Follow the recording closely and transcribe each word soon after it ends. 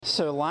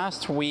So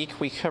last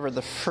week we covered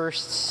the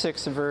first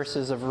 6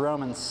 verses of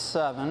Romans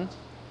 7.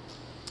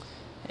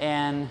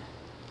 And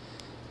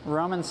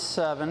Romans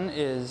 7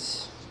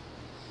 is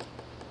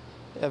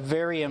a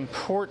very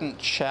important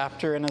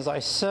chapter. And as I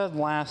said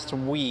last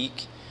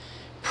week,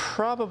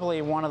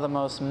 probably one of the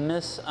most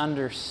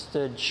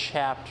misunderstood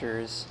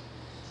chapters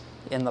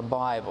in the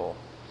Bible.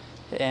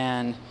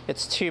 And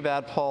it's too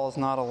bad Paul is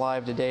not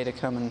alive today to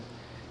come and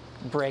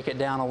break it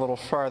down a little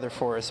farther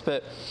for us.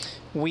 But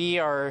we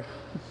are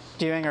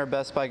doing our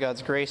best by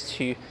God's grace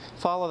to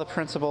follow the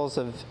principles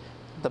of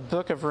the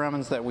book of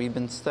Romans that we've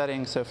been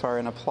studying so far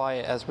and apply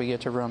it as we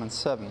get to Romans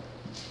 7.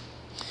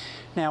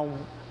 Now,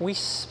 we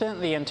spent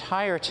the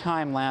entire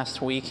time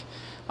last week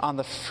on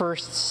the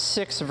first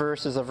 6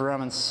 verses of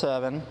Romans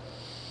 7,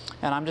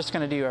 and I'm just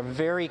going to do a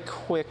very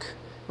quick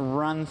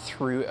run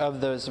through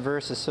of those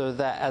verses so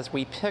that as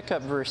we pick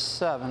up verse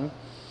 7,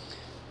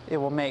 it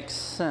will make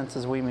sense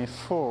as we move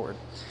forward.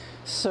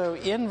 So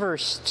in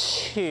verse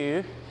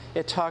 2,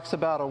 it talks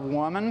about a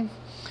woman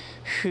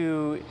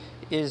who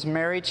is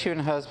married to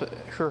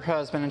her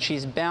husband, and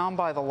she's bound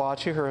by the law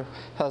to her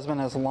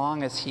husband as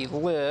long as he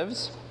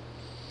lives.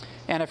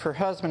 And if her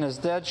husband is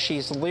dead,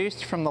 she's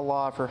loosed from the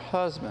law of her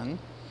husband.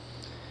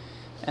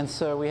 And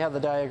so we have the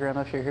diagram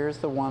up here. Here's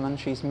the woman.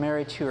 She's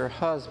married to her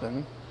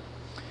husband.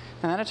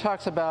 And then it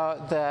talks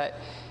about that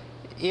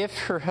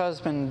if her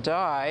husband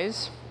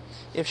dies,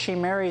 if she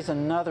marries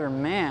another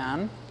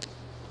man,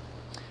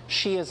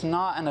 she is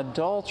not an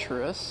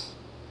adulteress,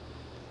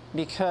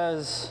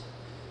 because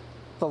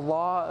the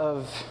law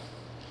of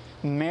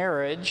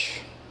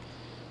marriage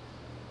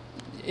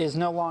is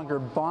no longer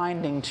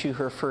binding to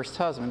her first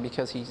husband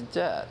because he's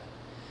dead.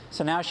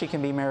 So now she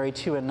can be married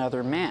to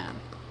another man.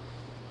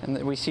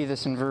 And we see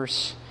this in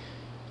verse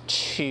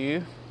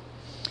 2.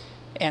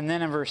 And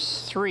then in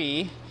verse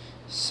 3,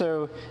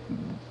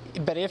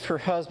 but if her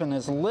husband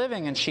is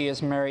living and she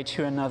is married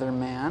to another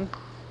man,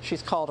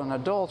 she's called an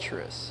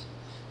adulteress.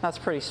 That's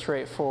pretty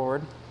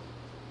straightforward.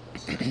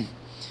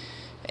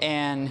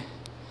 And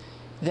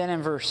then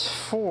in verse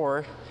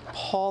 4,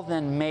 Paul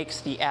then makes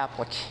the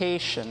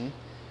application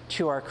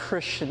to our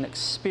Christian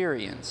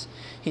experience.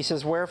 He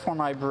says, "Wherefore,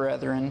 my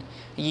brethren,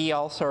 ye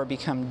also are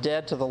become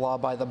dead to the law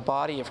by the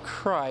body of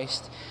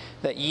Christ,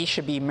 that ye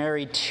should be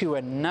married to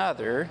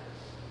another."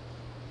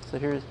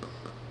 So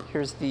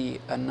here's the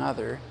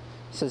another.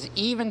 It says,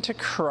 "Even to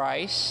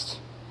Christ."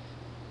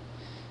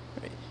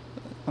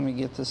 Let me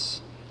get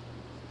this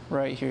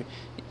right here.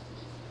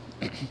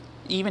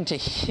 "Even to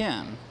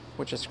him,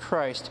 which is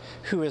Christ,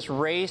 who is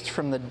raised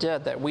from the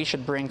dead, that we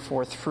should bring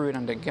forth fruit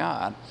unto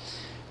God."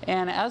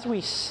 And as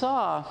we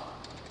saw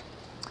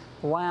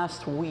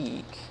last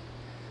week,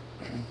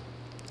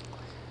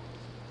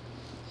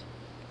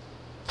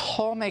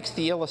 Paul makes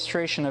the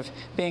illustration of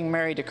being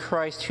married to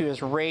Christ who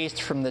is raised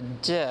from the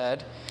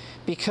dead,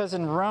 because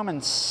in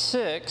Romans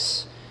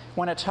 6,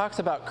 when it talks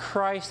about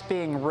Christ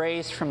being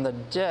raised from the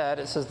dead,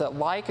 it says that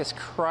like as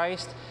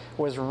Christ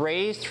was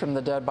raised from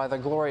the dead by the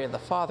glory of the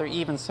Father,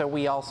 even so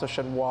we also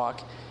should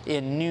walk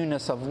in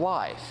newness of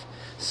life.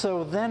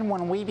 So then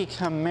when we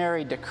become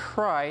married to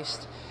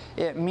Christ,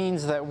 it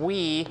means that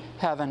we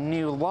have a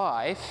new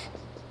life.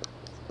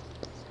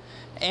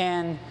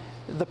 And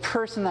the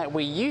person that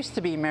we used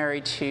to be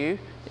married to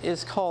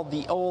is called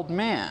the old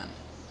man.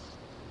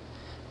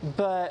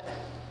 But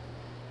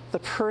the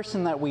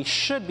person that we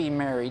should be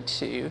married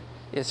to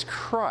is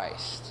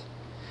Christ.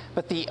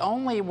 But the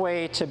only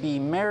way to be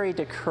married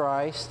to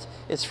Christ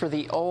is for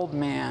the old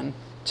man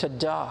to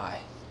die.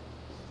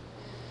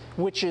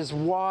 Which is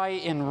why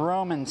in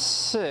Romans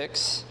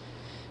 6,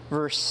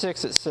 verse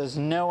 6, it says,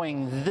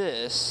 "Knowing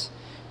this,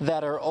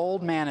 that our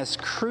old man is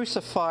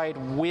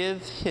crucified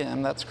with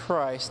him," that's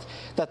Christ,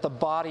 "that the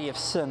body of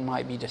sin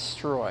might be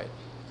destroyed."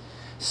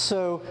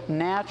 So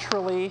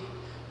naturally,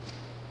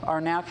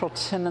 our natural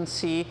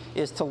tendency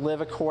is to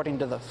live according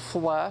to the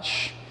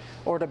flesh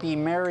or to be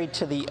married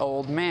to the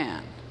old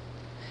man.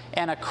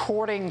 And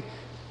according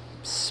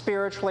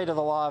spiritually to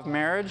the law of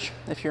marriage,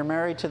 if you're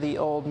married to the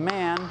old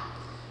man,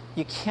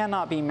 you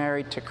cannot be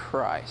married to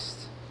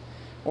Christ.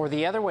 Or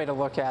the other way to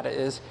look at it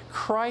is,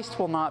 Christ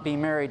will not be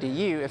married to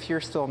you if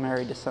you're still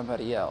married to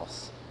somebody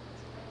else.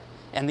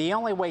 And the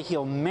only way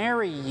he'll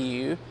marry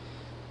you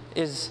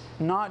is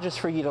not just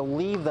for you to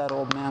leave that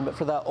old man, but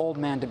for that old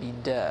man to be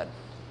dead.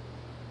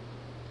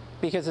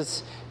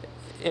 Because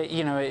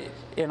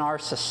in our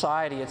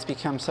society, it's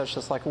become such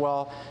as like,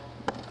 well,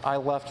 I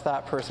left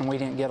that person, we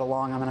didn't get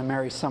along, I'm going to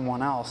marry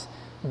someone else.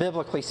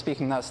 Biblically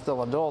speaking, that's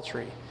still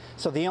adultery.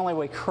 So the only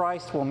way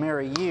Christ will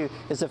marry you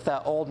is if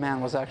that old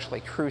man was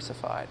actually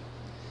crucified.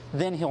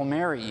 Then he'll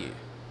marry you.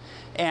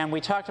 And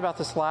we talked about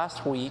this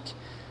last week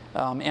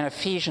in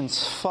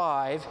Ephesians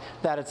 5,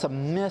 that it's a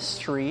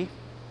mystery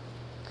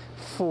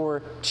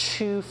for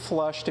two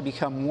flesh to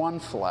become one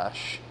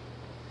flesh.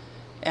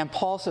 And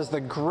Paul says the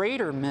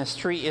greater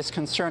mystery is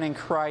concerning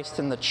Christ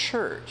and the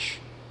church.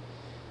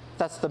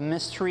 That's the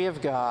mystery of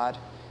God,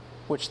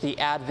 which the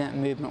Advent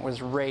movement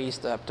was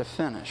raised up to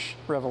finish.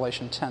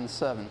 Revelation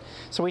 10:7.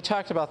 So we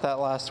talked about that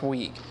last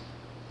week.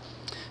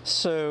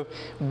 So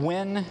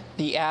when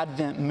the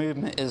Advent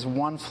movement is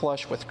one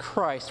flesh with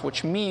Christ,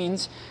 which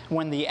means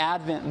when the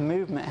Advent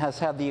movement has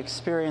had the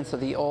experience of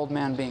the old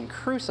man being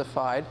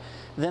crucified,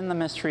 then the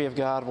mystery of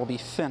God will be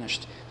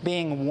finished,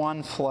 being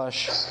one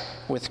flesh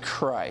with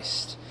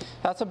Christ.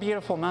 That's a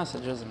beautiful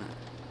message, isn't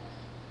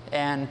it?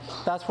 And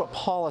that's what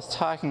Paul is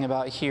talking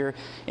about here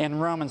in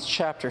Romans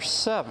chapter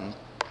 7.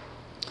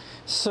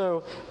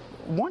 So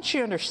once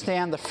you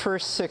understand the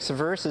first 6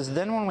 verses,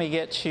 then when we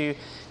get to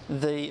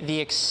the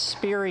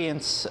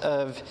experience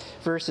of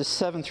verses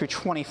 7 through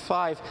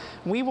 25,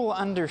 we will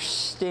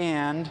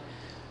understand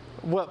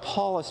what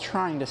Paul is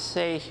trying to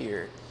say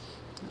here.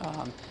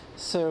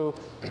 So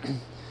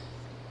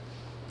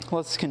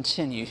let's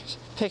continue.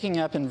 Picking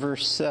up in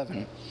verse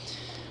 7.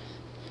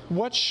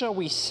 What shall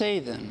we say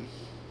then?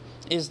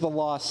 Is the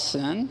law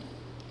sin?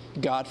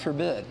 God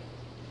forbid.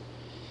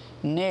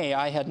 Nay,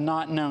 I had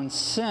not known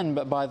sin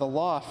but by the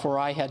law, for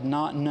I had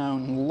not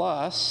known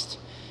lust,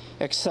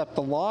 except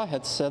the law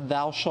had said,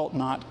 thou shalt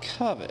not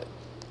covet.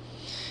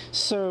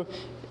 So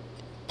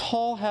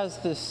Paul has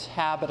this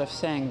habit of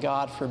saying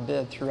God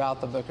forbid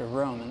throughout the book of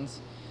Romans.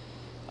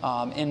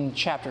 In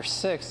chapter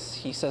 6,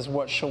 he says,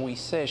 what shall we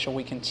say? Shall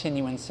we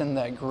continue in sin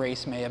that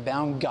grace may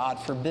abound? God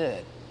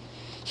forbid.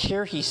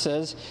 Here he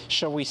says,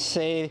 shall we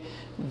say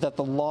that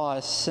the law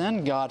is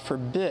sin? God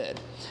forbid.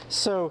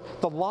 So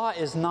the law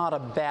is not a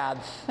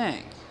bad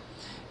thing.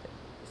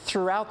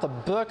 Throughout the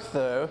book,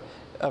 though,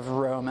 of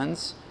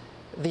Romans,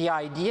 the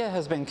idea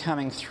has been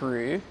coming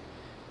through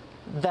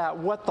that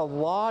what the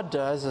law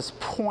does is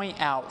point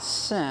out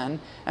sin,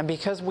 and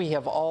because we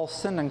have all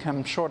sinned and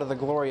come short of the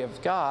glory of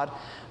God,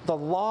 the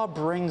law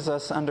brings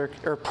us under,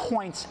 or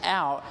points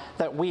out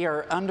that we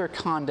are under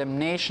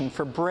condemnation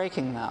for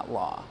breaking that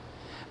law.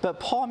 But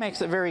Paul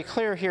makes it very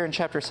clear here in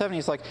chapter 7.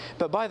 He's like,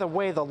 but by the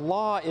way, the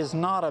law is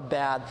not a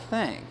bad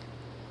thing.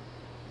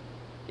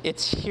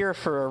 It's here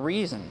for a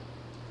reason.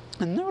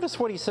 And notice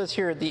what he says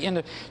here at the end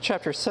of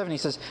chapter 7. He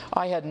says,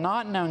 I had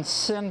not known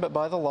sin but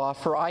by the law,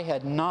 for I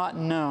had not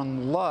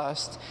known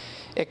lust,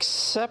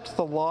 except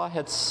the law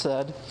had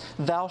said,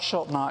 thou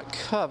shalt not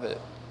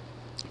covet.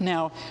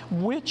 Now,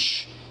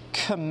 which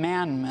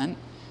commandment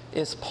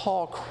is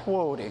Paul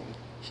quoting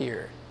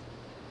here?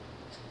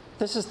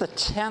 This is the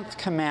 10th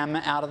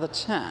commandment out of the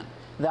 10.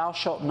 Thou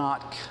shalt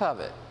not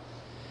covet.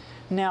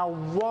 Now,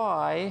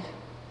 why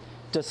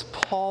does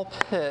Paul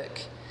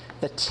pick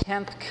the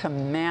 10th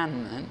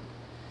commandment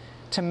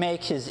to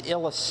make his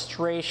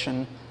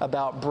illustration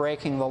about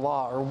breaking the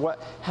law, or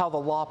how the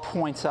law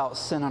points out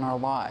sin in our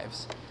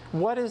lives?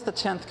 What is the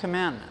 10th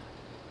commandment?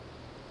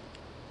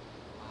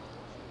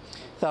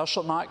 Thou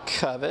shalt not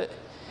covet.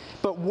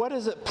 But what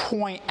does it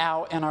point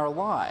out in our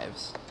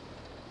lives?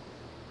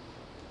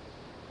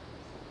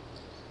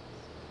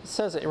 It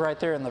says it right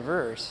there in the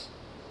verse.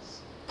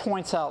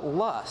 Points out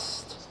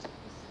lust.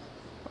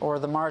 Or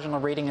the marginal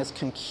reading is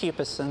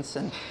concupiscence,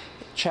 and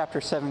chapter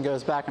 7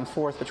 goes back and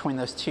forth between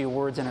those two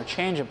words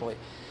interchangeably.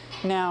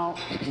 Now,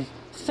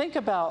 think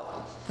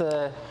about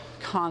the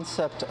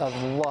concept of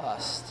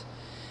lust.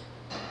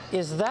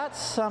 Is that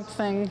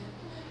something,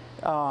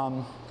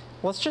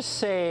 let's just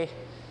say,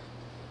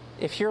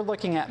 if you're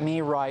looking at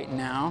me right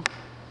now,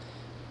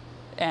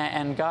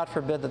 and God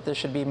forbid that this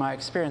should be my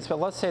experience, but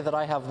let's say that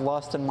I have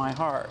lust in my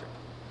heart,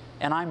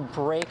 and I'm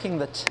breaking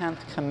the 10th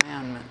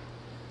commandment.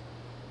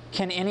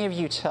 Can any of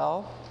you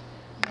tell?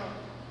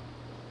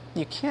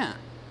 You can't.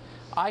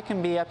 I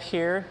can be up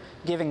here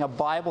giving a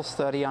Bible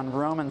study on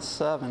Romans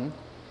 7,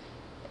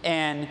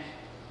 and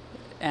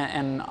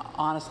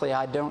honestly,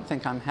 I don't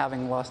think I'm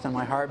having lust in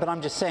my heart, but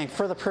I'm just saying,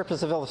 for the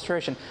purpose of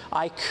illustration,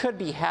 I could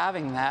be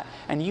having that,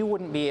 and you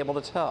wouldn't be able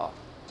to tell.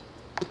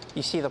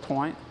 You see the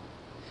point?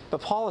 But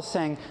Paul is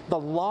saying the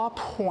law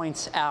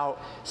points out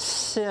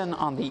sin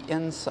on the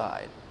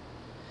inside.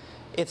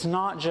 It's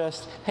not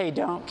just, hey,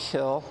 don't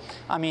kill.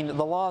 I mean,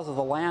 the laws of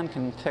the land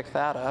can pick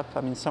that up.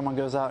 I mean, someone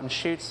goes out and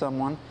shoots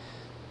someone,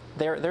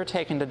 they're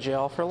taken to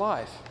jail for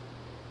life.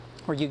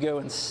 Or you go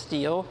and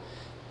steal,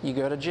 you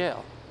go to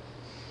jail.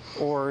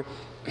 Or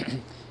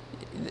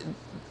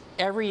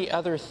every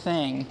other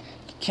thing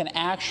can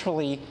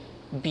actually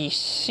be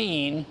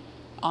seen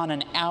on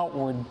an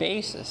outward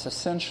basis,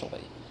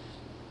 essentially.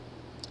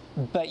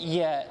 But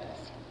yet,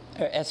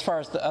 as far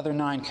as the other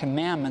 9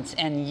 commandments,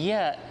 and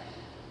yet,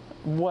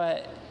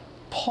 what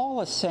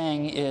Paul is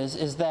saying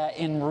is that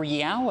in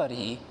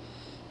reality,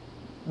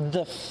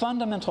 the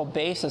fundamental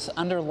basis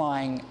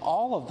underlying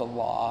all of the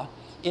law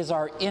is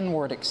our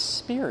inward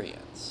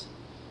experience.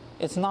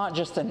 It's not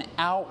just an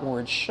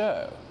outward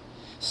show.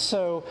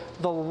 So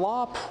the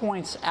law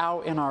points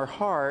out in our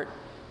heart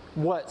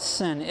what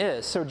sin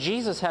is. So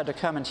Jesus had to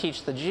come and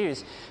teach the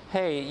Jews,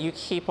 hey, you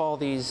keep all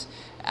these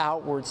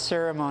outward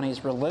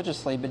ceremonies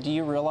religiously, but do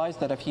you realize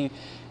that if you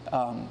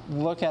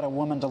look at a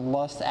woman to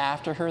lust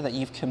after her, that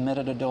you've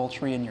committed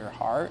adultery in your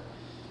heart?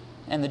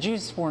 And the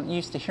Jews weren't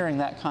used to hearing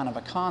that kind of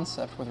a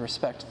concept with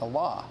respect to the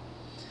law.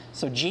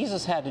 So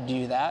Jesus had to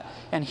do that.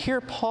 And here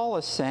Paul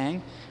is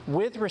saying,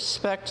 with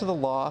respect to the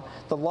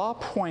law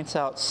points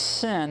out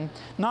sin,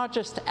 not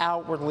just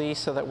outwardly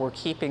so that we're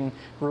keeping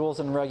rules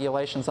and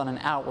regulations on an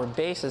outward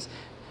basis.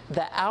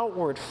 The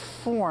outward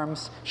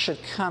forms should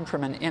come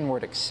from an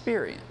inward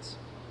experience.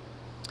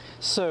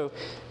 So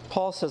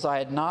Paul says, I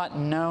had not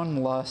known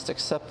lust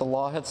except the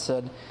law had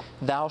said,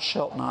 thou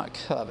shalt not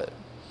covet.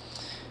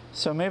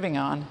 So moving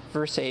on,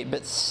 verse 8,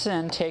 but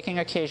sin, taking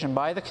occasion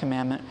by the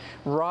commandment,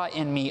 wrought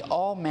in me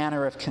all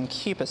manner of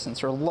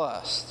concupiscence or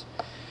lust.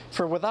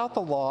 For without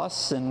the law,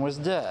 sin was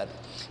dead.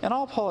 And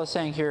all Paul is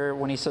saying here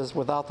when he says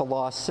without the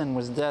law, sin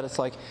was dead, it's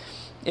like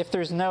if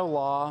there's no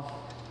law,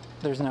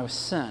 there's no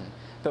sin.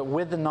 But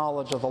with the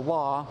knowledge of the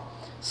law,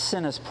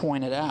 sin is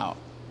pointed out.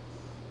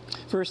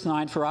 Verse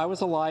 9, for I was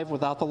alive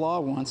without the law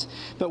once,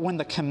 but when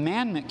the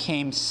commandment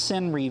came,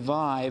 sin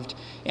revived,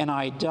 and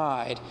I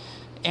died.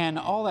 And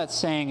all that's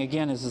saying,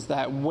 again, is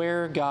that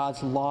where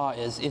God's law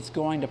is, it's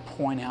going to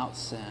point out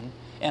sin.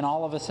 And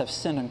all of us have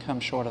sinned and come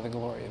short of the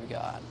glory of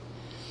God.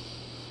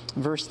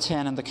 Verse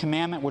 10, and the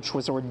commandment which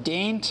was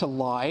ordained to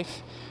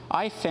life,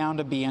 I found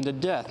to be unto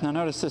death. Now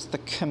notice this, the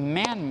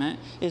commandment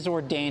is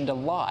ordained to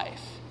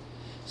life.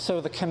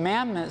 So the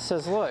commandment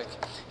says, look,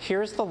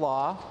 here's the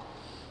law,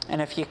 and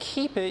if you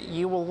keep it,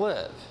 you will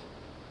live.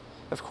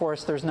 Of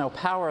course, there's no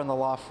power in the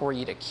law for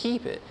you to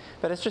keep it.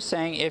 But it's just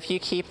saying if you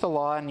keep the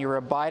law and you're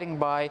abiding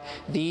by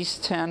these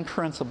 10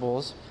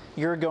 principles,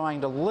 you're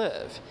going to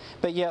live.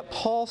 But yet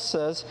Paul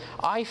says,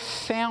 I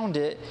found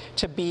it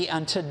to be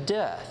unto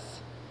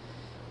death.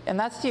 And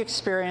that's the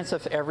experience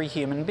of every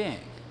human being.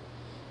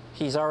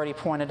 He's already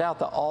pointed out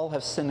that all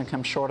have sinned and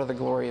come short of the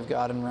glory of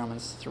God in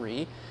Romans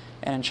 3.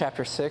 And in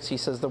chapter 6, he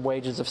says the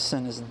wages of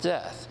sin is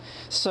death.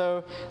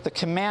 So the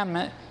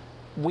commandment,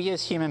 we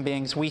as human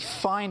beings, we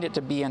find it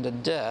to be unto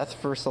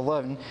death. Verse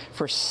 11,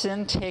 for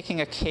sin taking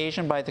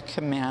occasion by the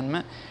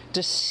commandment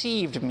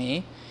deceived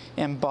me,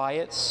 and by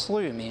it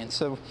slew me. And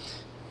so,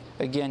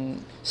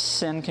 again,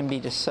 sin can be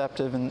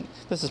deceptive, and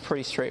this is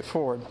pretty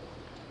straightforward.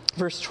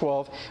 Verse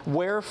 12,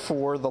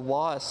 wherefore the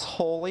law is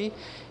holy,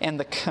 and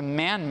the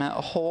commandment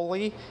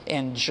holy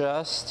and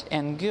just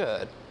and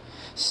good.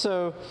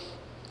 So,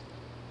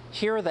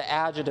 here are the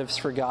adjectives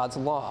for God's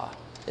law.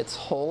 It's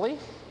holy,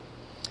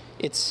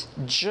 it's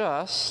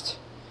just,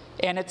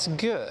 and it's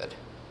good.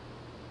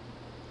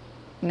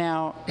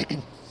 Now,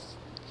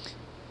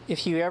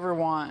 if you ever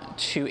want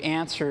to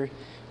answer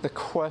the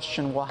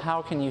question, well,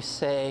 how can you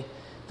say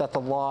that the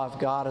law of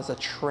God is a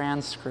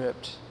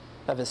transcript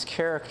of His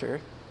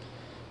character?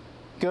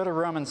 Go to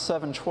Romans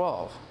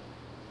 7:12.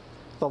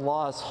 The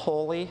law is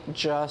holy,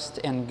 just,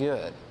 and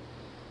good.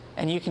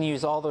 And you can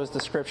use all those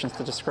descriptions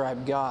to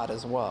describe God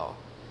as well.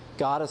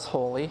 God is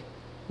holy,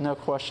 no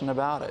question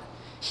about it.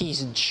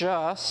 He's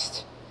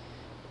just.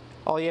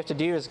 All you have to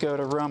do is go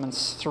to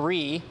Romans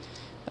 3,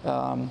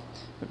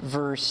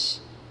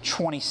 verse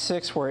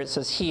 26, where it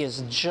says, He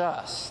is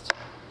just,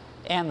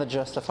 and the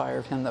justifier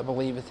of him that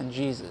believeth in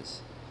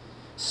Jesus.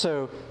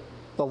 So,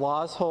 the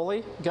law is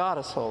holy, God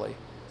is holy.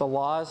 The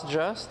law is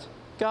just,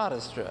 God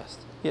is just.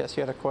 Yes,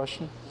 you had a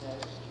question? Yeah, I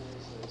was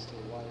curious as to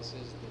why it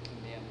says the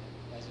commandment,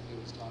 as if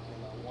it was talking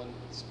about one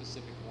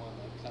specific one,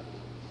 like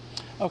covenant.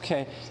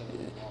 Okay,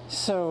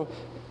 so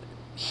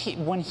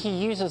when he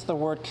uses the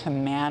word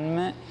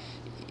commandment,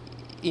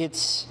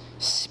 it's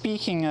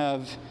speaking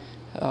of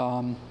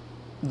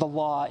the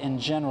law in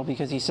general,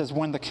 because he says,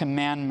 when the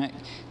commandment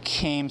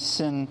came,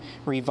 sin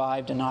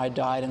revived and I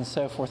died, and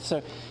so forth.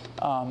 So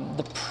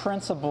the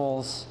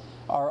principles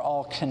are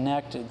all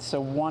connected. So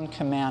one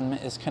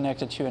commandment is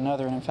connected to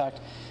another. And in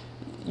fact,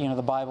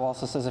 the Bible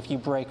also says if you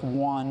break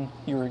one,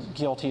 you're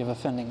guilty of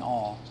offending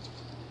all.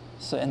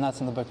 So, and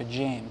that's in the book of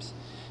James.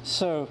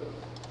 So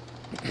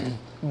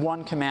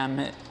one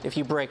commandment, if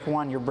you break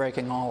one, you're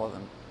breaking all of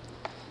them.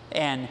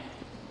 And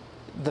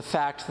the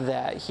fact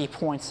that he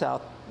points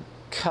out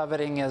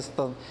coveting as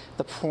the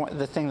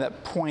thing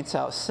that points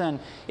out sin,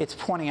 it's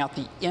pointing out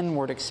the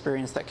inward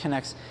experience that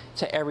connects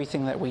to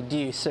everything that we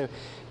do. So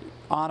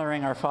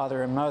honoring our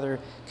father and mother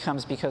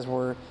comes because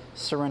we're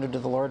surrendered to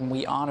the Lord, and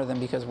we honor them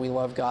because we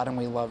love God and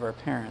we love our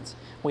parents.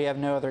 We have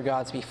no other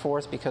gods before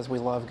us because we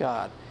love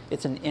God.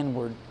 It's an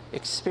inward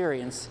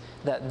experience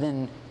that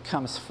then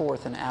comes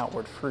forth in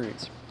outward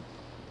fruits.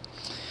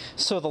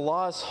 So the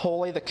law is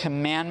holy, the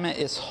commandment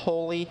is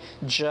holy,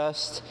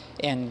 just,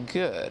 and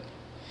good.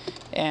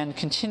 And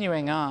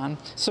continuing on,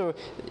 so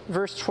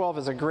verse 12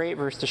 is a great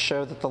verse to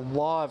show that the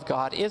law of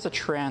God is a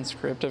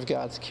transcript of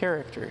God's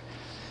character.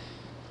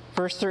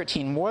 Verse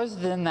 13, was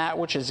then that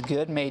which is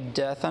good made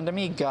death unto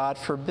me? God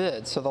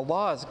forbid. So the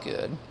law is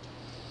good.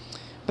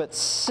 But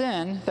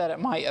sin, that it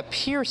might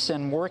appear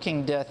sin,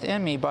 working death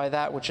in me by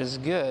that which is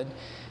good,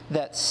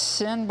 that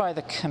sin by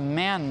the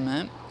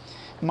commandment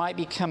might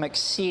become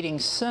exceeding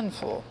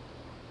sinful.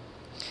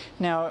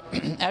 Now,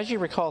 as you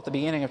recall at the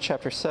beginning of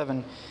chapter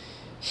 7,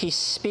 he's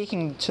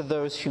speaking to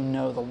those who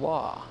know the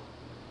law.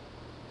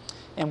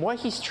 And what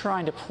he's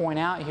trying to point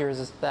out here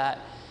is that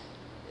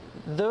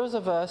those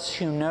of us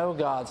who know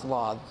God's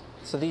law,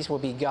 so these will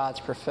be God's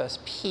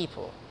professed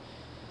people,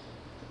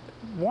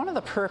 one of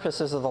the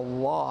purposes of the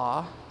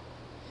law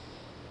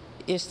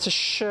is to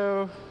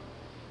show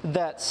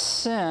that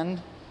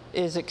sin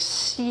is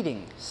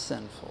exceeding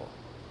sinful.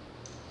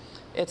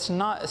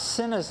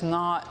 Sin is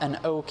not an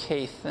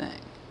okay thing.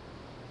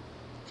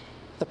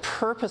 The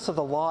purpose of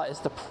the law is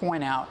to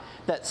point out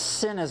that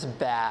sin is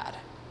bad.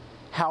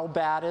 How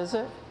bad is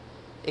it?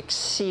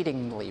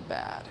 Exceedingly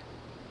bad.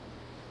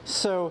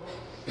 So,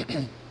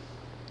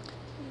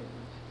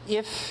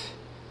 if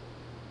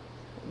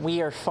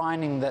we are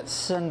finding that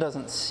sin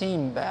doesn't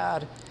seem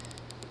bad,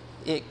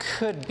 it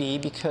could be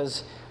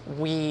because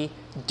we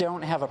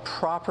don't have a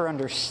proper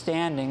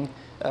understanding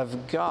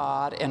of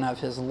God and of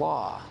His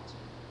law.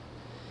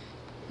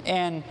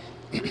 And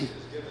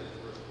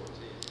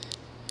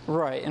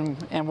right,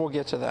 and we'll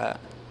get to that.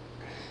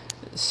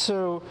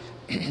 So,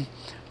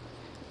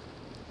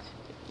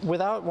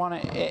 without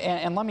wanting,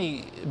 and let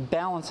me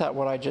balance out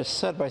what I just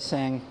said by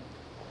saying,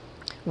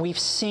 we've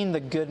seen the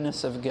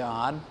goodness of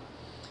God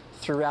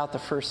throughout the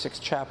first 6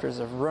 chapters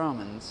of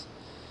Romans.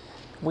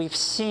 We've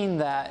seen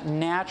that,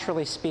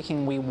 naturally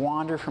speaking, we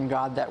wander from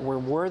God, that we're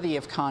worthy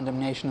of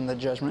condemnation and the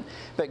judgment,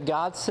 but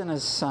God sent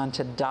His Son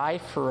to die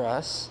for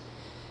us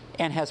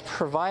and has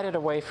provided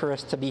a way for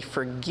us to be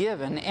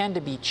forgiven and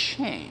to be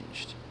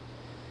changed.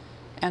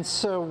 And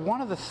so one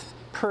of the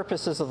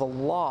purposes of the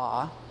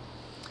law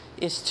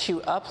is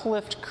to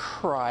uplift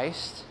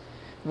Christ.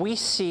 We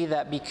see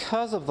that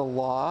because of the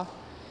law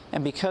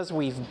and because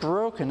we've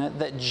broken it,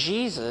 that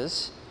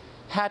Jesus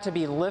had to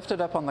be lifted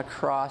up on the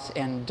cross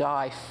and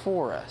die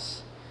for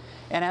us.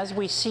 And as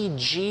we see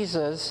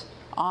Jesus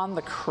on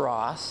the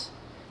cross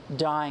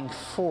dying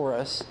for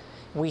us,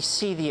 we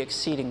see the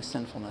exceeding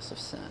sinfulness of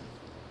sin.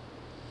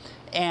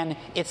 And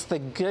it's the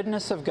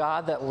goodness of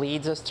God that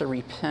leads us to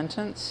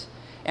repentance.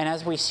 And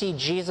as we see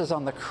Jesus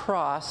on the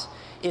cross,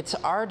 it's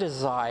our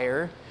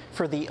desire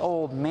for the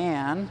old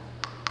man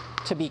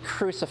to be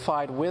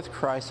crucified with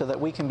Christ so that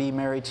we can be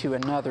married to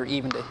another,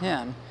 even to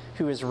Him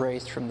who is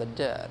raised from the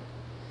dead.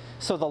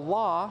 So the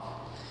law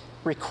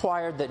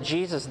required that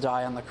Jesus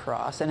die on the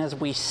cross, and as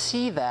we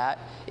see that,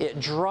 it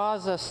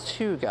draws us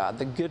to God.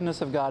 The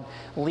goodness of God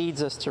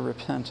leads us to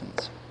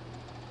repentance.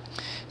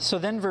 So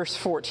then verse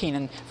 14,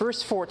 and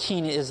verse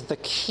 14 is the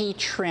key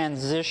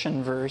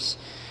transition verse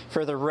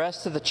for the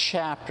rest of the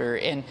chapter.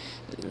 And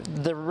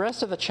the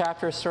rest of the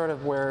chapter is sort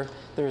of where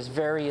there's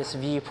various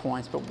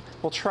viewpoints, but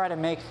we'll try to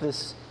make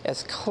this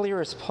as clear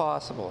as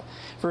possible.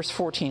 Verse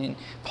 14,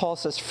 Paul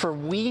says, "For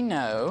we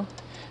know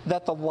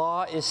that the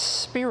law is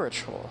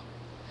spiritual."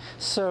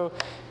 So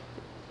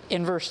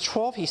in verse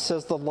 12 he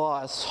says the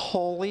law is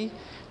holy,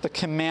 the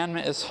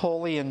commandment is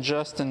holy and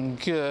just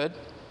and good.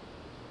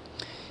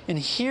 And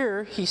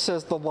here he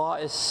says the law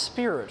is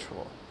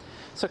spiritual.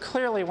 So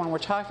clearly when we're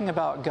talking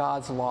about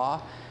God's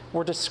law,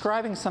 we're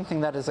describing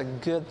something that is a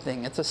good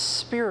thing. It's a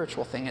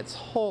spiritual thing. It's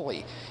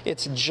holy.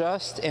 It's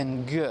just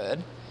and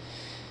good.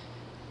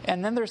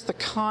 And then there's the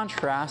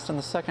contrast in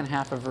the second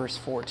half of verse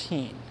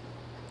 14.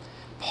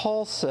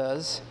 Paul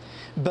says,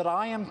 "But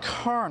I am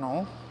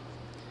carnal,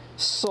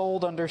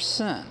 sold under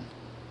sin."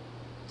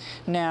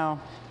 Now,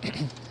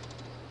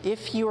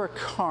 if you are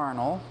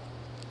carnal,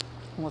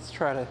 let's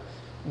try to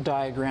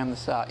diagram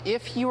this out.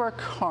 If you are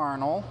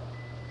carnal,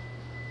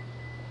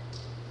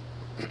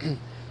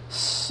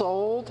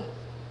 sold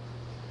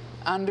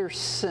under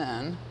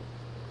sin,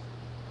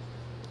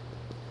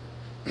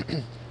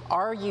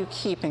 are you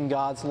keeping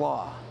God's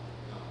law?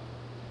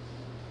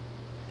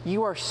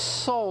 You are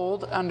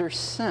sold under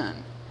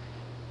sin.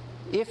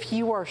 If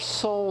you are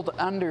sold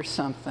under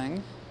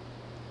something,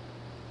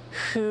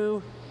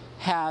 who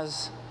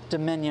has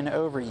dominion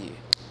over you?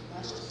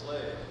 Master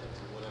slave,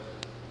 whatever.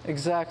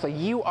 Exactly.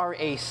 You are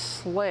a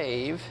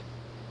slave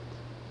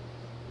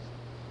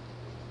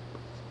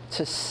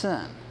to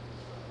sin.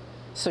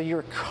 So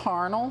you're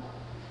carnal,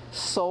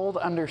 sold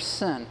under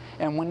sin.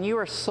 And when you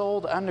are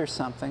sold under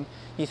something,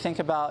 you think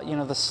about,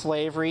 the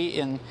slavery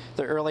in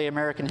the early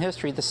American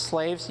history. The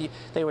slaves,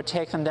 they would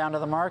take them down to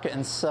the market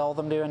and sell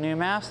them to a new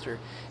master.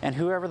 And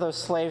whoever those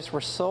slaves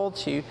were sold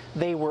to,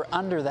 they were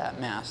under that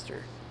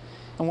master.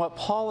 And what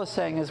Paul is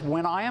saying is,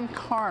 when I am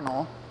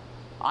carnal,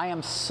 I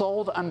am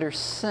sold under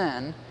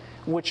sin,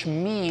 which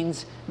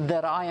means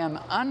that I am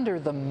under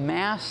the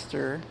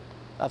master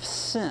of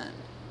sin.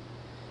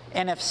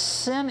 And if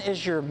sin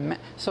is your...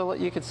 So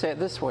you could say it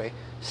this way.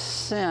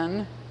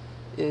 Sin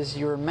is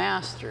your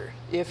master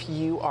if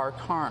you are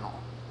carnal.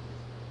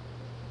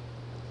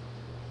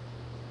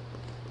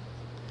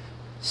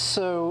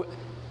 So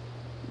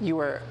you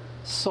are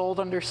sold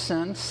under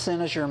sin.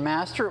 Sin is your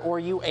master, or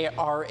you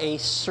are a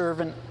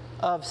servant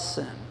of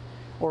sin,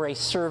 or a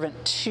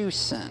servant to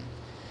sin.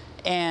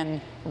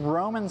 And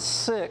Romans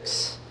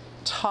 6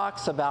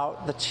 talks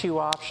about the two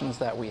options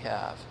that we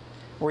have.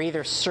 We're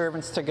either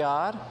servants to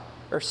God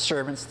or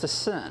servants to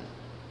sin.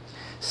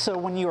 So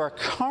when you are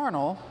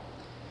carnal,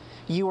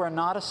 you are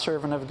not a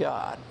servant of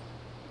God.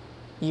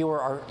 You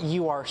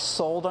are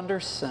sold under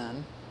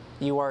sin.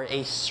 You are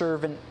a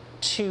servant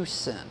to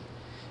sin,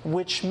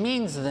 which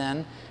means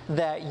then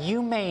that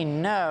you may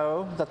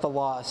know that the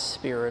law is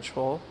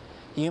spiritual.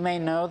 You may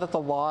know that the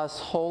law is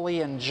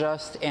holy and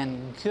just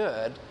and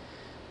good,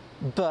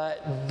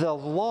 but the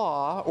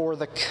law or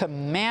the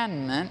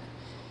commandment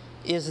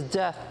is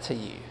death to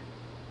you.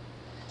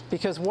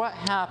 Because what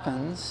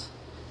happens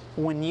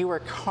when you are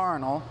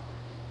carnal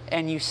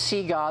and you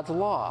see God's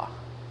law?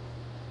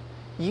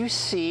 You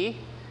see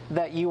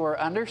that you are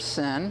under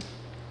sin,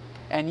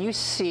 and you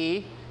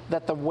see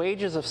that the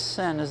wages of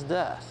sin is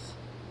death.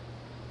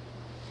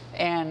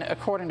 And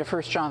according to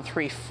 1 John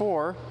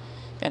 3:4,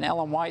 and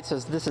Ellen White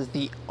says this is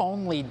the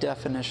only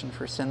definition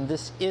for sin.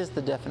 This is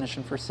the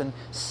definition for sin.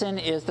 Sin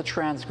is the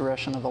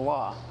transgression of the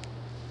law.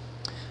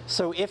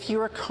 So if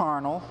you are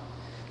carnal,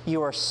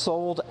 you are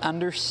sold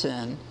under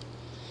sin,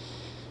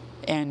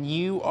 and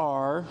you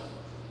are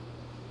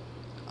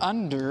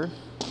under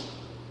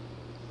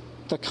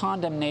the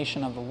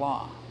condemnation of the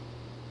law.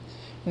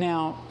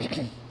 Now,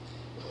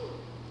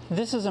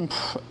 this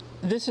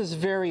is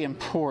very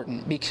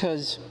important,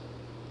 because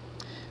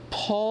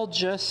Paul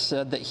just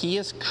said that he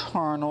is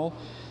carnal,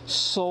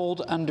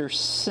 sold under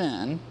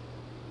sin.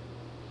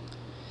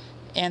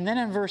 And then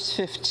in verse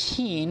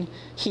 15,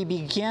 he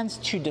begins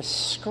to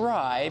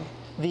describe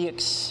the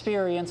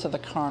experience of the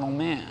carnal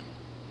man.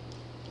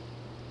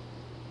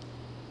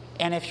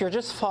 And if you're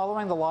just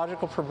following the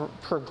logical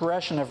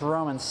progression of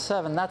Romans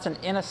 7, that's an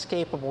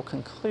inescapable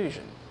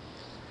conclusion.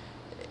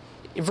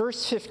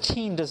 Verse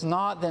 15 does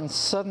not then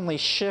suddenly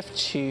shift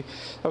to,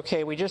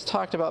 okay, we just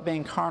talked about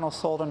being carnal,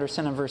 sold under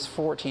sin in verse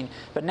 14,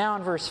 but now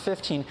in verse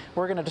 15,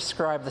 we're going to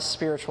describe the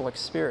spiritual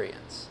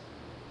experience.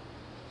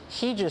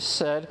 He just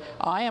said,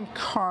 I am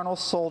carnal,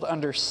 sold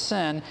under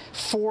sin,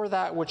 for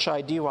that which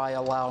I do I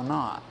allow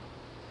not.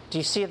 Do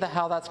you see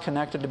how that's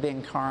connected to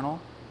being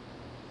carnal?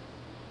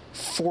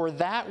 For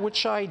that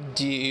which I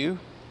do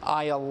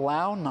I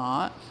allow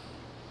not.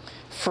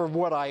 For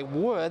what I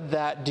would,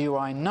 that do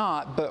I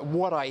not, but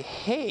what I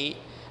hate,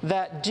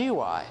 that do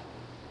I.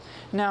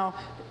 Now,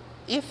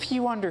 if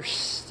you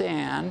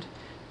understand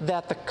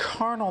that the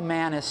carnal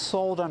man is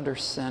sold under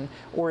sin,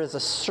 or is a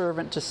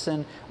servant to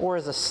sin, or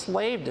is a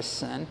slave to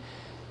sin,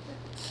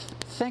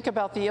 think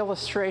about the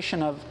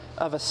illustration of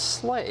a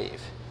slave.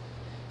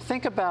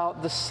 Think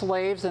about the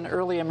slaves in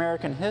early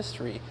American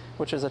history,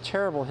 which is a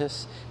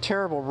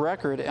terrible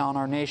record on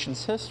our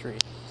nation's history.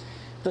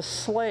 The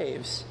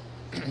slaves...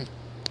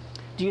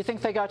 Do you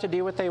think they got to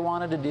do what they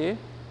wanted to do?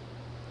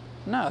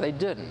 No, they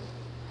didn't.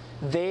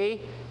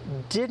 They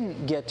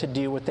didn't get to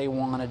do what they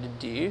wanted to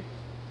do,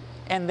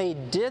 and they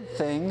did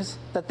things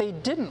that they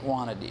didn't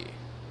want to do.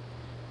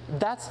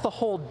 That's the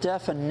whole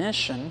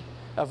definition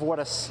of what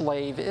a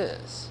slave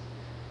is.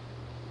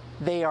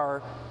 They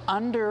are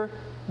under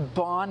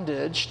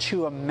bondage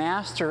to a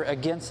master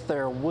against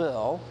their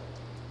will,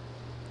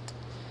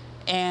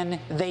 and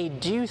they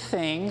do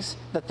things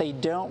that they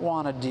don't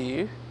want to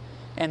do,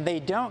 and they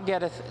don't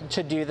get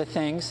to do the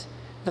things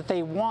that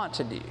they want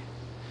to do.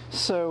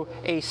 So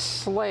a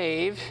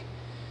slave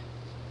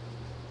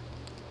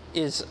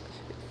is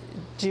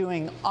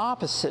doing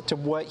opposite to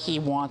what he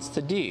wants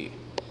to do.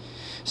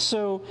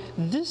 So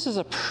this is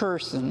a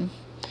person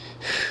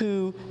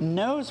who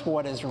knows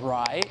what is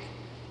right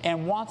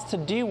and wants to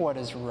do what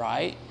is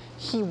right.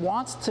 He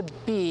wants to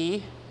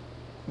be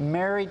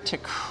married to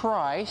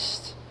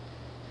Christ,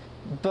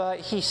 but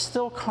he's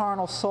still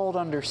carnal, sold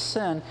under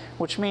sin,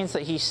 which means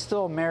that he's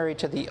still married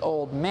to the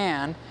old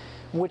man,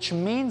 which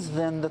means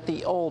then that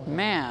the old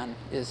man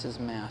is his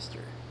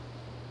master.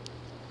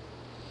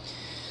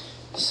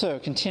 So,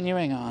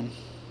 continuing on.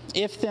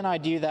 If then I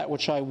do that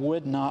which I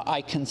would not,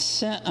 I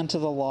consent unto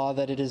the law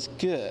that it is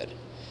good.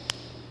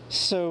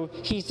 So,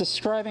 he's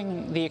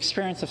describing the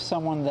experience of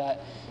someone that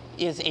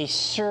is a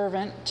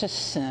servant to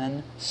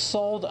sin,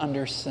 sold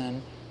under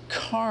sin,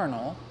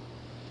 carnal,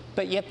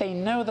 but yet they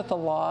know that the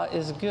law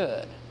is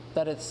good,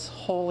 that it's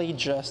holy,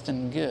 just,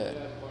 and good. I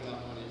have to point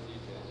out one of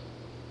these details.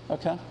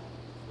 Okay?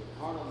 The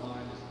carnal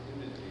mind is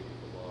imitating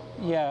the law of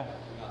God. Yeah.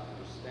 Cannot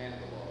understand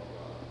the law of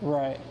God.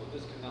 Right. So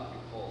this cannot be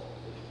Paul's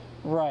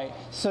position. Right.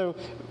 So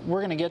we're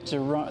going to get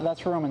to,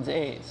 that's Romans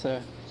 8.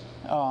 So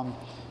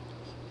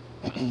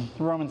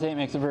Romans 8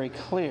 makes it very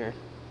clear.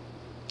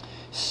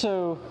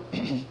 So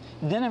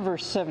then in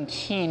verse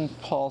 17,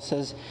 Paul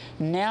says,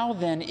 now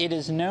then it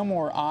is no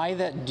more I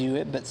that do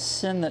it, but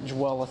sin that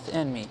dwelleth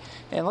in me.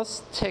 And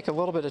let's take a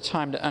little bit of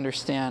time to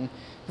understand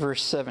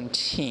verse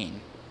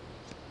 17.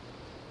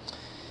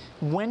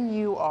 When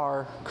you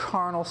are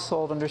carnal,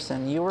 sold under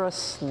sin, you are a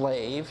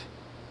slave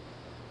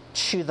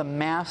to the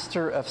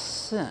master of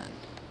sin.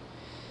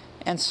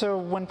 And so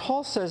when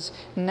Paul says,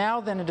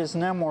 now then it is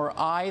no more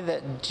I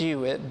that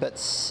do it, but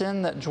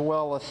sin that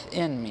dwelleth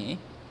in me,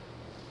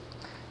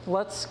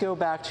 let's go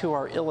back to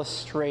our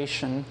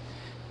illustration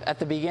at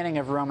the beginning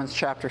of Romans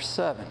chapter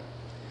 7.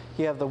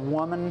 You have the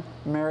woman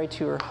married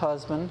to her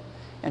husband,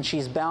 and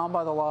she's bound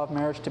by the law of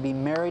marriage to be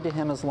married to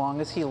him as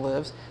long as he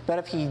lives. But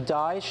if he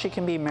dies, she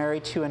can be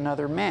married to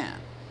another man.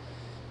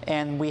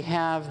 And we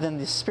have then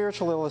the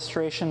spiritual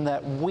illustration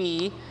that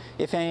we,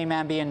 if any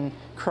man be in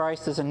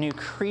Christ, is a new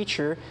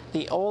creature.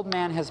 The old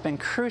man has been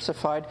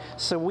crucified,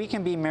 so we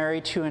can be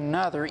married to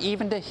another,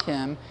 even to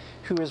him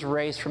who is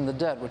raised from the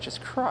dead, which is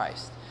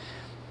Christ.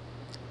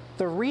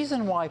 The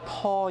reason why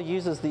Paul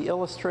uses the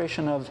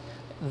illustration of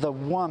the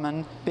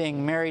woman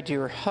being married to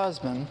her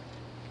husband,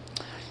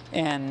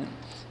 and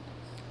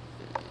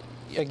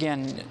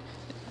again,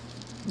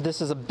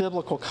 this is a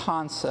biblical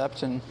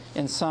concept, and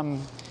in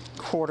some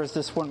quarters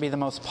this wouldn't be the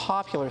most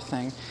popular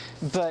thing,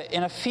 but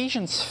in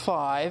Ephesians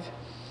 5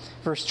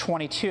 verse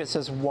 22 it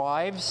says,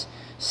 "Wives,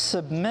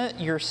 submit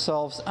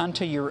yourselves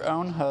unto your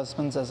own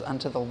husbands as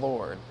unto the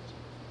Lord."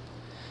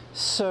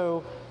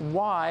 So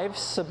wives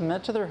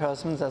submit to their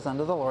husbands as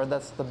unto the Lord.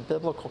 That's the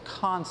biblical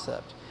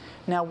concept.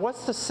 Now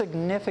what's the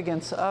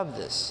significance of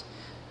this?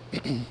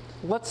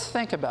 Let's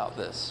think about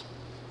this.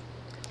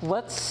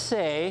 Let's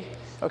say,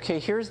 okay,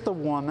 here's the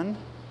woman.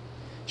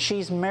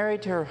 She's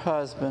married to her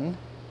husband,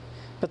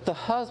 but the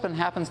husband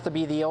happens to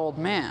be the old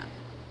man.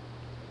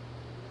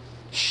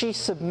 She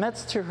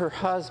submits to her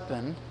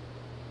husband,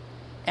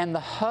 and the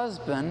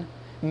husband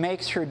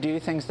makes her do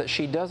things that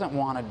she doesn't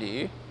want to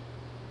do,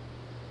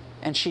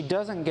 and she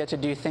doesn't get to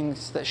do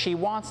things that she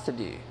wants to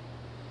do.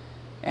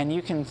 And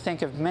you can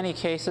think of many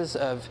cases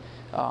of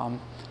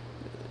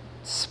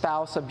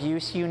spouse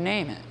abuse, you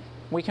name it.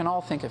 We can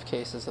all think of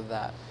cases of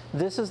that.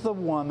 This is the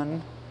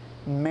woman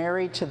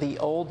married to the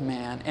old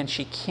man, and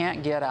she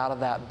can't get out of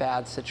that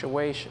bad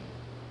situation.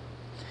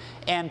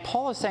 And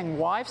Paul is saying,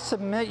 wives,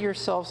 submit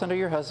yourselves unto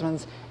your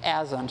husbands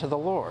as unto the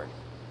Lord.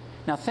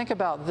 Now think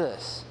about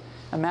this.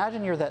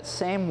 Imagine you're that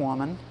same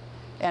woman,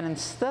 and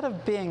instead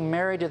of being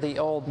married to the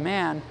old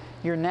man,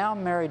 you're now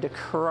married to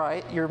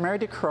Christ. You're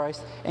married to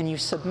Christ, and you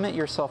submit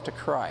yourself to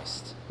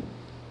Christ.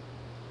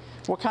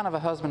 What kind of a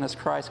husband is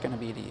Christ going to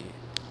be to you?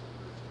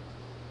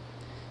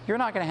 You're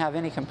not going to have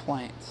any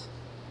complaints.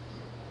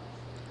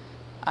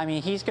 I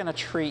mean, he's going to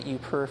treat you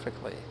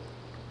perfectly.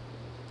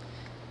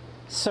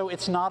 So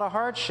it's not a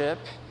hardship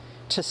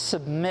to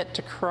submit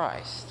to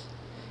Christ.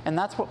 And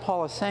that's what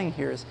Paul is saying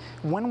here is,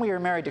 when we are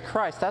married to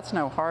Christ, that's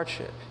no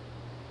hardship.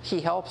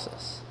 He helps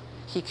us.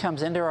 He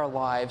comes into our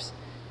lives,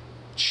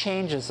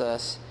 changes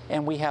us,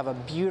 and we have a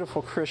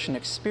beautiful Christian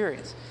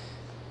experience.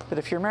 But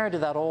if you're married to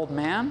that old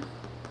man,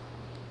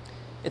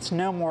 it's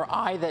no more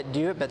I that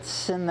do it, but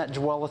sin that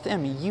dwelleth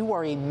in me. You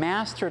are a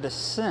master to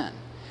sin.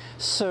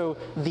 So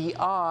the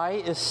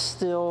I is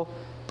still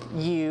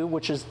you,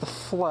 which is the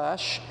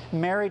flesh,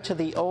 married to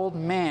the old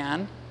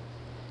man,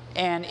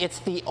 and it's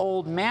the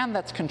old man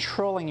that's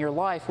controlling your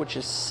life, which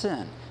is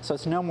sin. So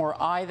it's no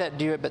more I that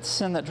do it, but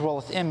sin that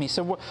dwelleth in me.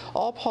 So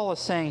all Paul is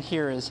saying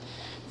here is,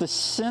 the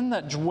sin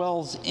that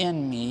dwells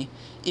in me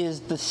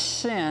is the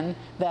sin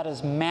that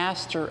is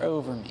master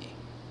over me.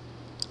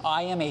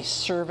 I am a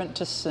servant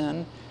to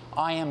sin.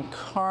 I am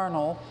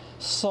carnal,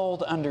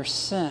 sold under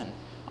sin.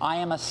 I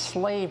am a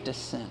slave to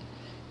sin.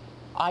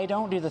 I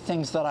don't do the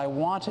things that I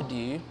want to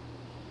do.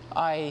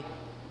 I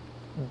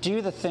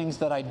do the things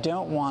that I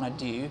don't want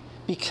to do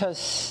because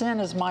sin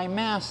is my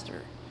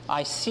master.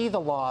 I see the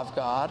law of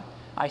God.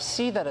 I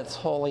see that it's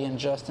holy and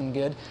just and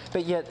good,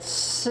 but yet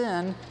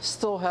sin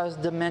still has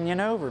dominion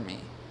over me.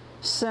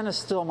 Sin is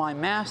still my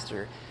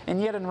master.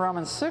 And yet in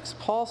Romans 6,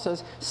 Paul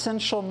says, sin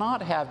shall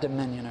not have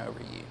dominion over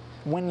you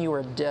when you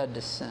are dead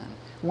to sin,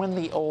 when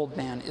the old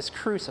man is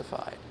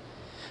crucified.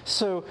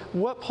 So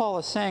what Paul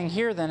is saying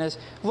here then is,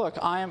 look,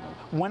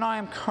 when I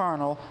am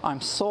carnal,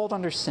 I'm sold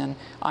under sin,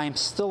 I am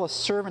still a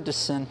servant to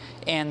sin,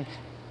 and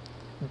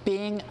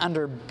being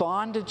under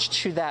bondage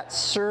to that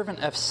servant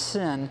of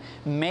sin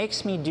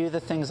makes me do the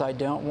things I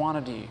don't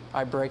want to do.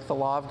 I break the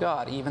law of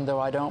God, even though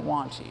I don't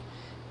want to.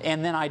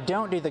 And then I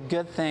don't do the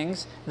good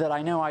things that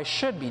I know I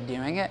should be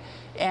doing it,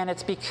 and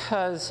it's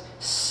because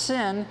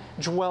sin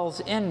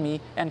dwells in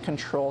me and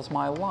controls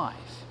my life.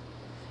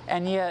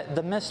 And yet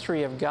the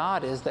mystery of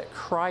God is that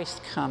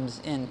Christ comes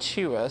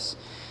into us,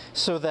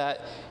 so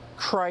that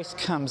Christ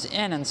comes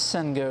in and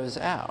sin goes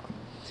out.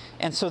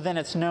 And so then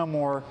it's no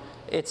more,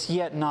 it's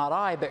yet not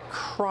I, but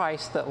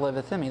Christ that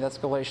liveth in me. That's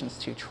Galatians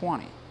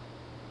 2:20.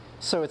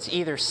 So it's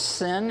either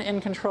sin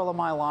in control of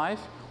my life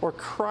or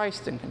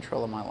Christ in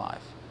control of my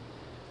life.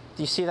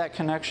 Do you see that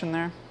connection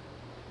there?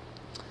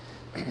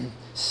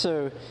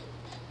 So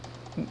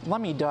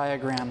let me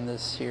diagram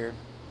this here.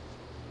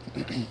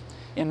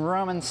 In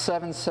Romans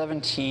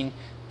 7:17,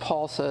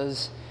 Paul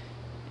says,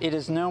 "It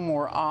is no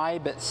more I,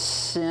 but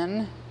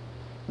sin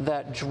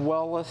that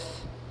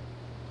dwelleth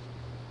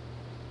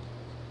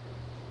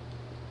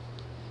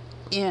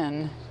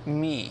in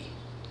me."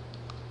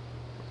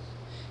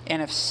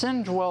 And if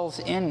sin dwells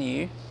in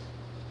you,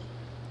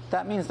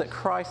 that means that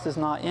Christ is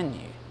not in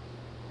you,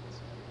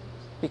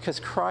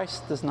 because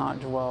Christ does not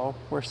dwell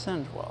where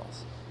sin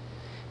dwells.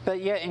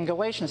 But yet in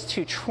Galatians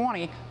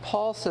 2:20,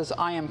 Paul says,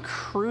 "I am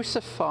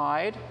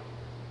crucified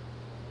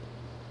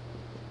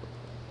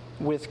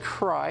with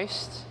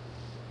Christ,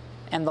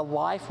 and the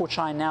life which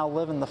I now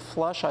live in the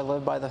flesh, I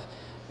live by the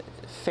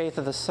faith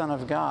of the Son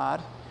of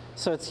God.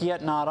 So it's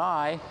yet not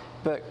I,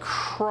 but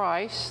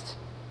Christ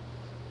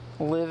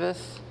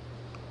liveth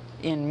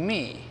in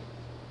me.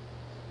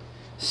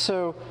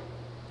 So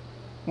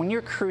when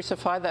you're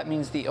crucified, that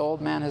means the old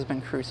man has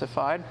been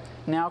crucified.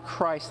 Now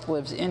Christ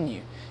lives in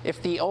you.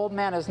 If the old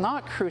man is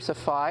not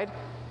crucified,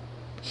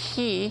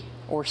 he,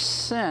 or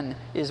sin,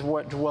 is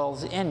what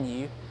dwells in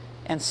you.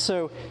 And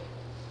so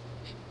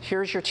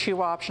here's your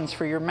two options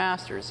for your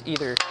masters.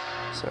 Either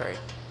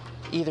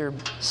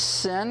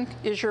sin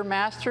is your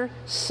master,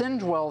 sin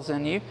dwells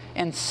in you,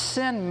 and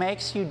sin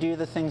makes you do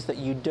the things that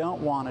you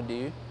don't want to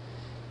do,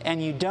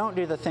 and you don't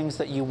do the things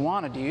that you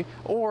want to do,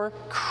 or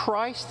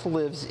Christ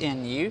lives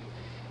in you.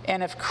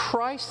 And if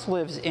Christ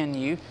lives in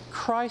you,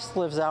 Christ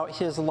lives out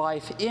his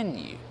life in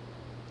you.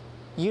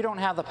 You don't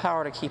have the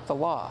power to keep the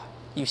law.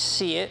 You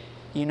see it,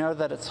 you know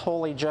that it's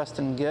holy, just,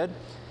 and good,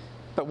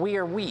 but we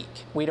are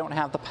weak. We don't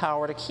have the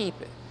power to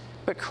keep it.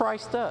 But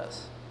Christ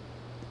does.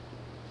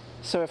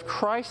 So if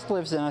Christ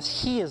lives in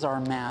us, he is our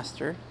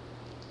master.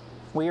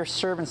 We are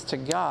servants to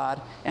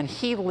God, and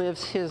he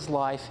lives his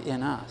life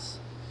in us.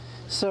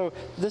 So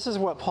this is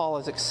what Paul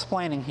is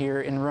explaining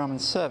here in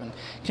Romans 7.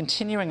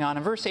 Continuing on,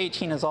 and verse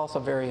 18 is also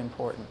very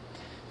important.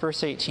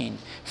 Verse 18,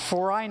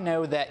 for I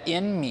know that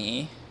in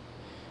me,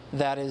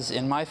 that is,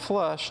 in my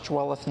flesh,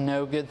 dwelleth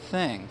no good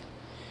thing.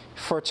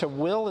 For to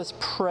will is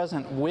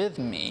present with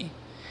me,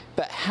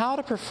 but how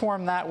to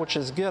perform that which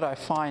is good I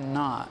find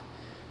not.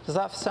 Does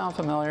that sound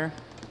familiar?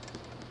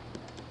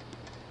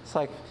 It's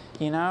like,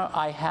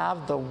 I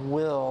have the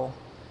will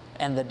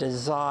and the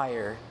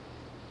desire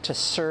to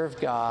serve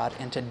God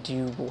and to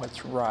do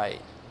what's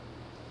right,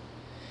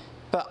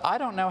 but I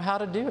don't know how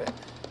to do it.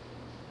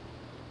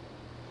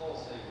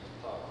 Paul's saying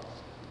he's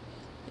powerless.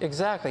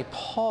 Exactly.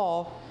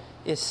 Paul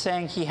is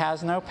saying he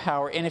has no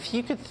power. And if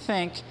you could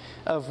think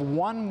of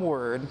one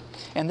word,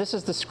 and this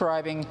is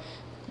describing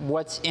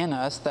what's in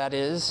us, that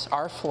is,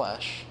 our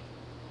flesh.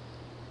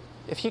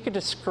 If you could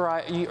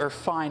describe or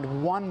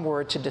find one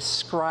word to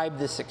describe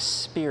this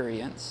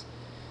experience,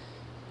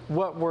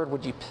 what word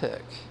would you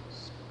pick?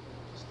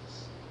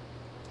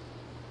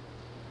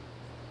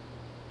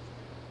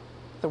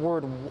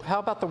 How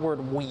about the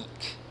word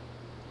weak?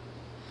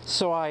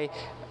 So I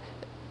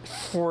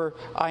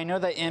know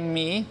that in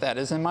me, that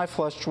is in my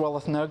flesh,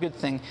 dwelleth no good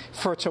thing.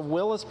 For to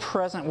will is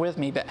present with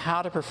me, but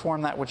how to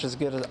perform that which is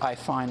good I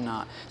find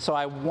not. So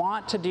I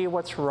want to do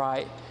what's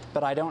right,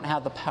 but I don't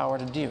have the power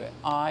to do it.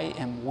 I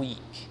am weak.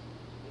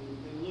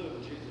 In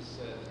Luke, Jesus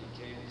said that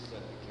he came to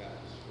set the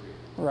captives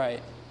free.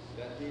 Right.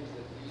 That means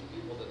that these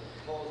people that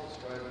Paul is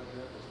describing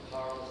here as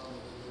powerless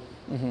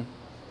individuals,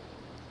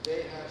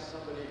 they have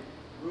somebody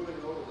ruling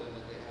over them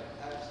that they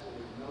have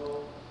absolutely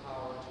no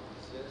power to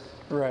resist.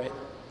 Right. Or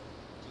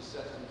to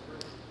set them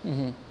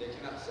free. They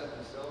cannot set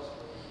themselves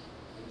free.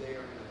 And they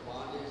are in a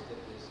bondage that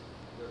is,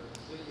 they're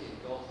completely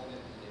engulfed in it,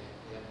 and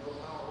they have no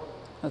power over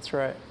it. That's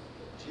right.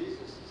 But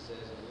Jesus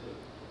says in Luke,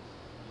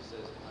 he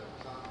says,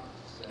 I've come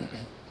to set them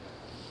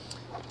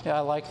free. Yeah,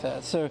 I like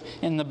that. So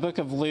in the book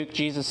of Luke,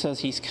 Jesus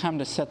says he's come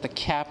to set the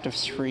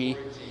captives free.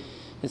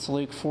 It's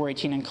Luke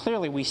 4:18. And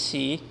clearly we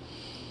see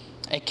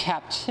a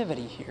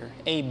captivity here,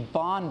 a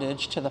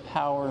bondage to the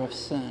power of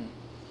sin.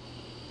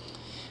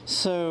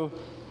 So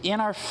in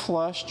our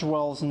flesh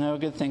dwells no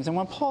good things. And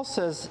when Paul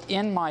says,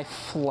 in my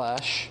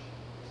flesh,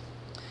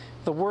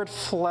 the word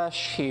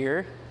flesh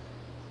here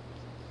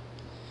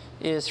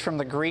is from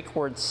the Greek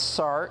word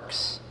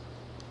sarx.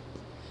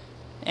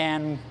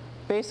 And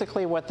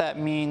basically what that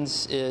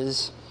means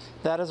is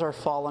that is our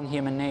fallen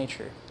human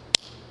nature.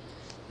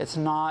 It's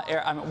not,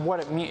 what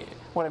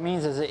it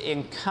means is it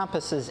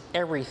encompasses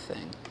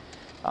everything.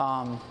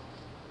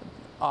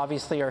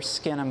 Obviously our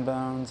skin and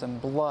bones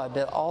and blood,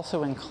 but it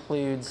also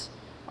includes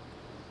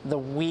the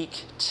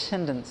weak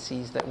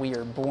tendencies that we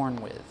are born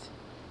with.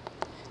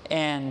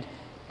 And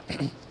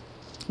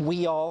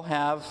we all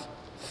have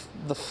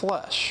the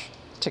flesh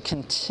to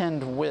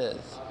contend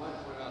with. I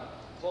might point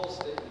out Paul's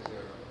statement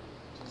here,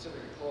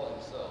 considering Paul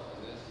himself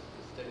in this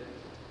statement.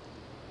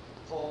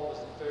 Paul was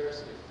the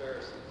Pharisee of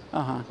Pharisees.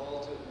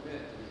 Paul to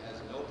admit that he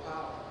has no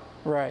power.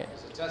 Right.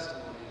 It's a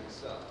testimony in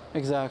itself.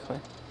 Exactly.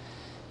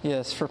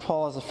 Yes, for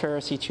Paul as a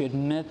Pharisee to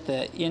admit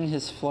that in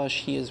his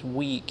flesh he is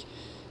weak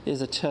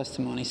is a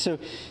testimony. So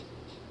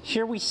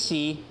here we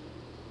see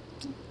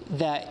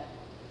that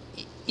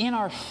in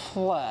our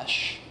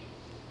flesh,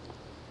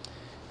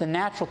 the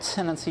natural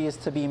tendency is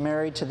to be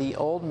married to the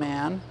old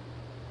man,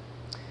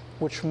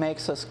 which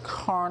makes us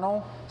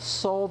carnal,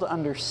 sold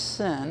under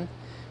sin,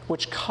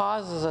 which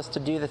causes us to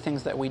do the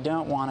things that we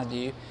don't want to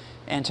do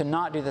and to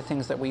not do the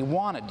things that we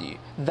want to do.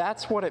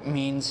 That's what it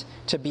means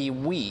to be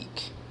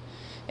weak.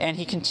 And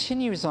he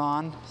continues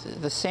on,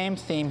 the same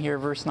theme here,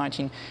 verse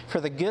 19. For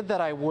the good that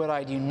I would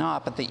I do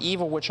not, but the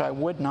evil which I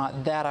would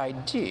not, that I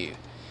do.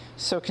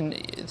 So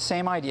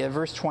same idea,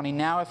 verse 20.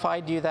 Now if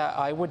I do that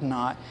I would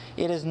not,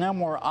 it is no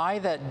more I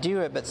that do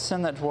it, but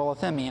sin that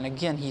dwelleth in me. And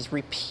again, he's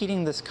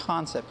repeating this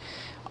concept.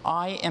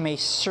 I am a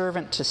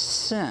servant to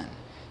sin.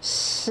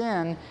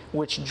 Sin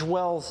which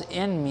dwells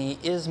in me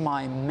is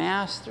my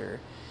master.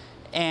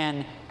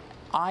 And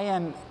I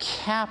am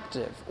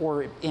captive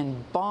or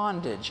in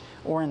bondage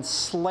or in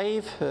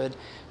slavehood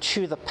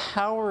to the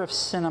power of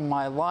sin in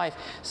my life,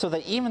 so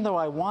that even though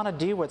I want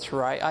to do what's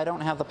right, I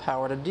don't have the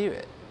power to do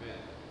it.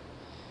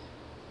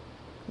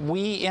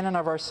 We, in and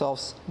of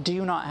ourselves,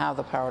 do not have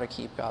the power to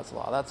keep God's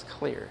law. That's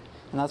clear.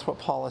 And that's what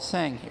Paul is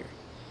saying here.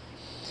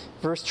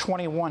 Verse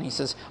 21, he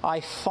says,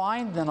 I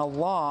find then a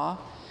law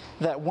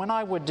that when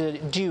I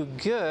would do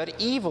good,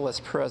 evil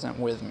is present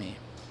with me.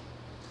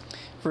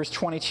 Verse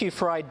 22,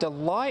 for I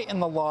delight in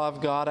the law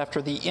of God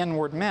after the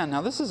inward man.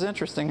 Now this is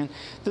interesting, and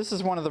this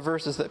is one of the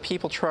verses that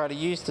people try to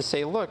use to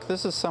say, look,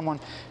 this is someone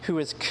who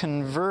is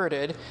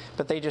converted,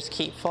 but they just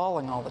keep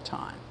falling all the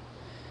time.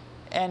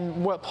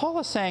 And what Paul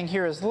is saying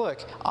here is,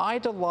 look, I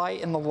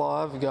delight in the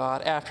law of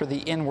God after the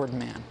inward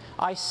man.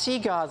 I see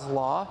God's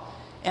law,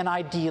 and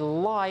I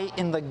delight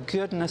in the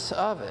goodness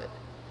of it.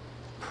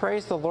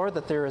 Praise the Lord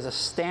that there is a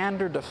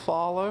standard to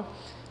follow,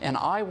 and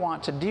I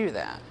want to do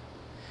that.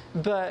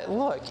 But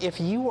look, if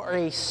you are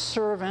a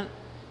servant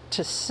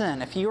to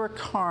sin, if you are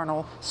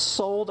carnal,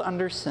 sold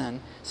under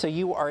sin, so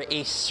you are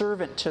a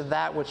servant to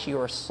that which you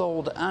are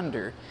sold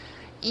under,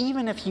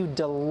 even if you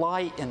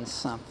delight in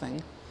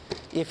something,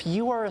 if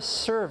you are a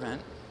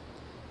servant,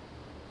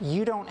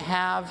 you don't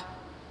have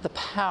the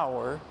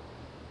power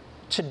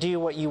to do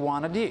what you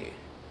want to do,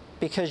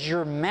 because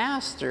your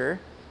master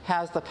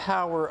has the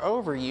power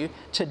over you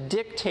to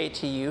dictate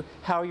to you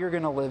how you're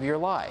going to live your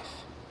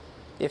life.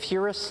 If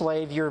you're a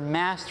slave, your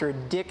master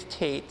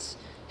dictates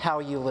how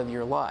you live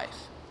your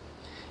life.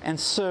 And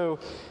so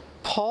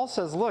Paul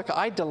says, look,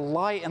 I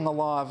delight in the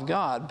law of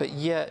God, but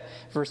yet,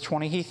 verse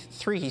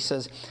 23, he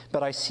says,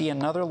 but I see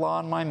another law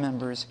in my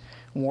members,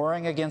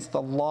 warring against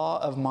the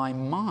law of my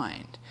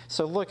mind.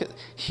 So look,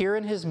 here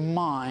in his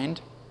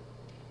mind,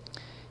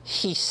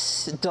 he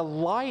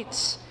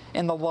delights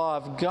in the law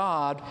of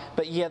God,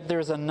 but yet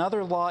there's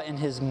another law in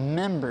his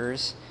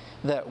members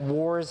that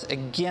wars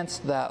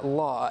against that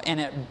law. And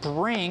it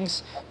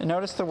brings,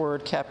 notice the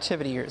word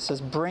captivity here. It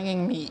says,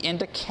 bringing me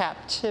into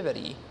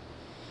captivity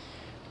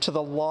to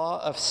the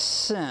law of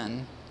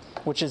sin,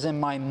 which is in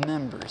my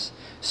members.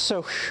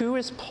 So who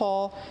is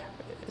Paul,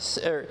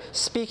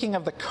 speaking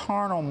of the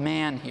carnal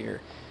man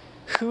here,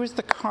 who is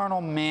the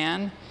carnal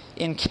man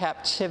in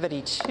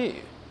captivity to?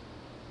 It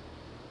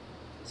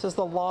says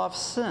the law of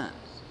sin.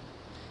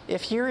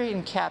 If you're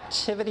in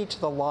captivity to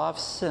the law of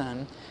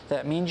sin,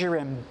 that means you're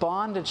in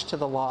bondage to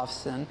the law of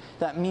sin.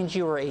 That means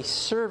you are a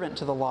servant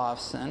to the law of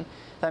sin.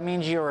 That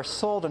means you are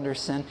sold under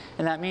sin.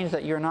 And that means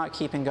that you're not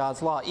keeping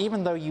God's law,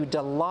 even though you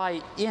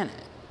delight in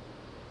it.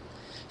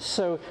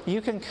 So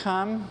you can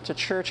come to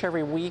church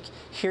every week,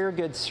 hear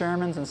good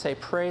sermons, and say,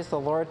 praise the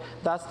Lord,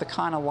 that's the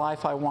kind of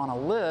life I want to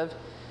live.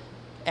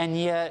 And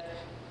yet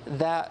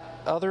that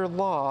other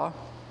law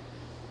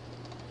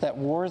that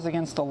wars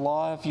against the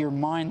law of your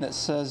mind that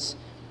says,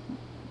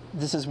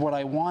 this is what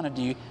I want to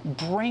do,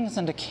 brings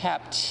into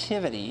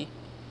captivity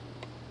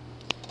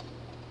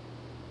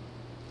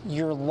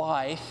your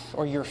life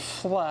or your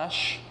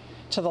flesh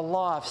to the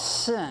law of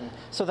sin,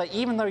 so that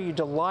even though you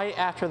delight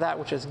after that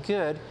which is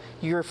good,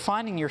 you're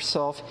finding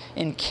yourself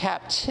in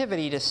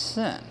captivity to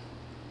sin.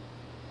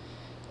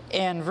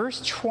 And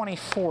verse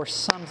 24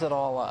 sums it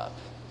all up.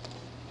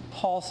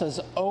 Paul says,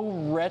 O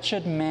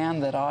wretched man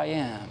that I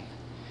am,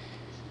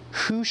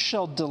 who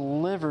shall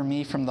deliver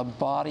me from the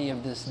body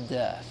of this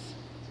death?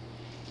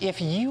 If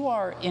you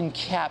are in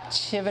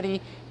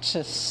captivity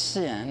to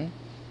sin,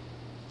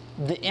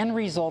 the end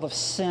result of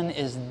sin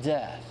is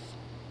death.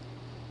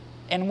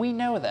 And we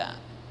know that.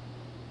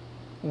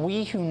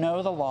 We who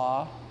know the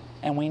law,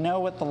 and we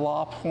know what the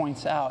law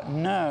points out,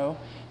 know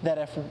that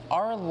if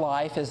our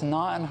life is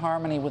not in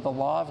harmony with the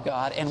law of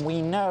God, and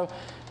we know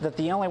that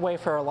the only way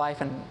for our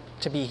life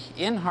to be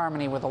in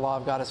harmony with the law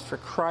of God is for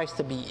Christ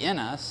to be in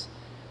us,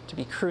 to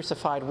be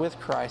crucified with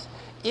Christ.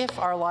 If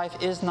our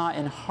life is not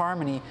in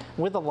harmony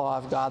with the law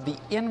of God, the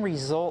end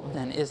result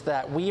then is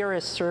that we are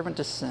a servant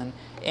to sin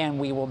and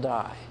we will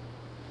die.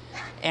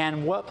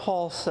 And what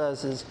Paul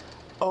says is,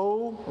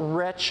 O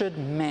wretched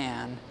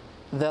man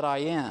that I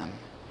am,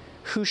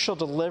 who shall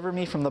deliver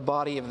me from the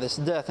body of this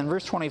death? In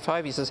verse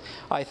 25 he says,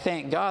 I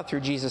thank God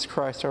through Jesus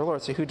Christ our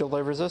Lord. So who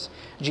delivers us?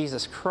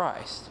 Jesus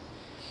Christ.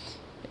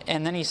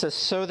 And then he says,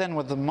 so then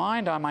with the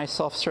mind I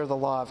myself serve the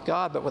law of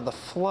God, but with the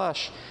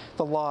flesh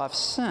the law of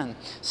sin.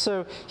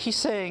 So he's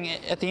saying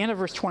at the end of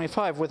verse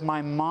 25, with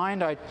my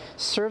mind I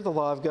serve the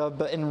law of God,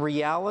 but in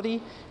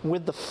reality,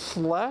 with the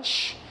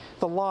flesh,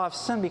 the law of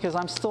sin, because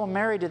I'm still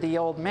married to the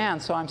old man.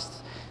 So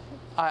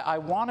I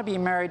want to be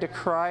married to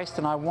Christ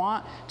and I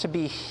want to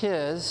be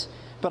His,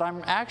 but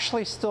I'm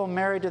actually still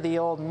married to the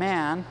old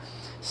man.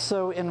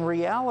 So in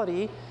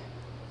reality,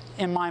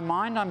 in my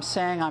mind, I'm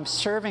saying I'm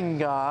serving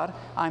God.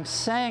 I'm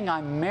saying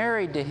I'm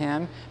married to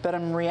Him, but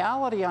in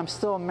reality, I'm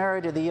still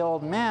married to the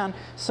old man.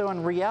 So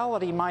in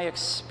reality, my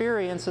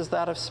experience is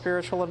that of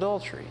spiritual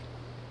adultery.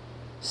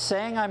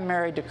 Saying I'm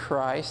married to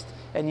Christ,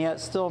 and yet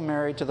still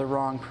married to the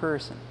wrong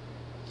person.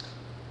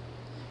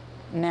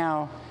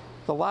 Now,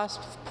 the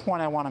last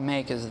point I want to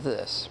make is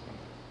this.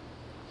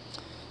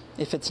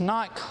 if it's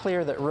not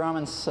clear that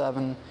Romans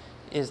 7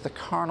 is the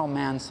carnal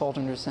man sold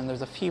under sin,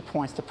 there's a few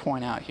points to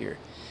point out here.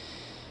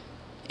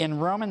 In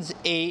Romans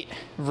 8,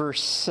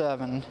 verse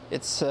 7,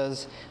 it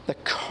says, the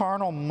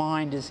carnal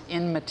mind is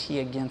enmity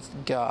against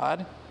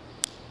God.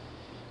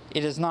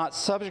 It is not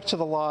subject to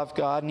the law of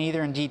God,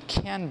 neither indeed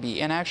can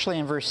be. And actually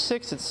in verse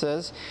 6 it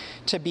says,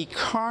 to be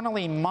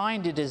carnally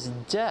minded is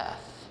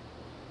death.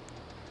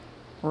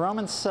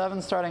 Romans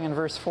 7, starting in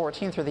verse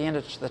 14 through the end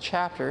of the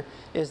chapter,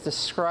 is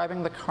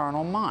describing the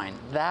carnal mind.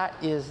 That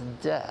is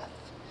death.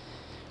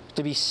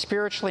 To be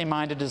spiritually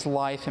minded is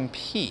life and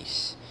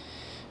peace.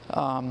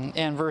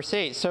 And verse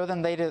 8, so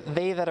then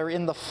they that are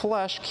in the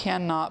flesh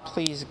cannot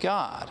please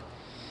God.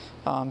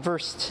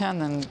 Verse 10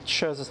 then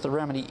shows us the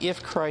remedy.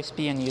 If Christ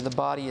be in you, the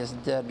body is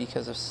dead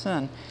because of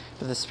sin,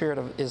 but the spirit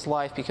is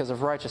life because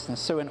of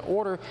righteousness. So in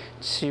order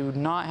to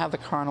not have the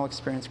carnal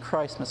experience,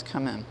 Christ must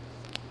come in.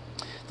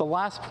 The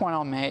last point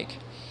I'll make,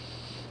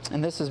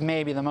 and this is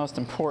maybe the most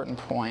important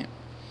point,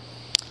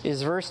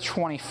 is verse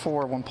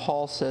 24 when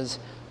Paul says,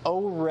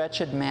 O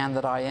wretched man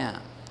that I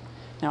am.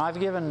 Now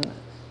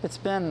it's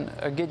been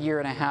a good year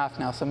and a half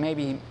now, so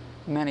maybe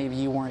many of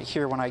you weren't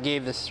here when I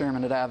gave this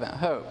sermon at Advent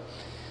Hope.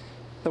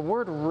 The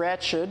word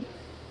wretched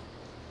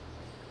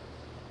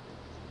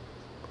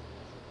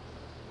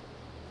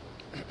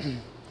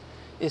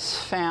is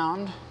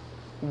found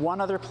one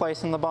other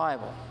place in the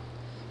Bible.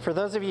 For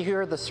those of you who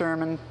heard the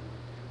sermon,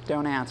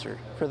 don't answer.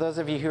 For those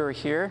of you who are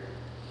here,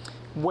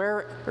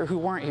 who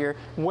weren't here,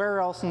 where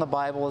else in the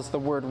Bible is the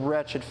word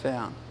wretched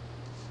found?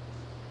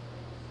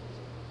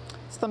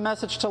 It's the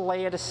message to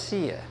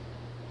Laodicea,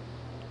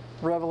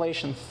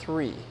 Revelation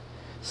 3.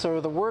 So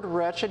the word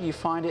wretched, you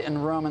find it in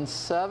Romans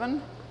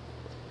 7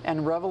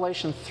 and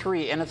Revelation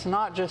 3. And it's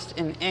not just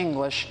in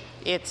English,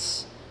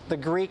 it's the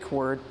Greek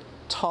word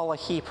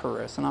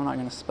talahiperos, and I'm not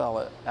going to spell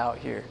it out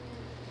here.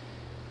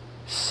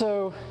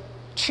 So,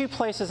 two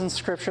places in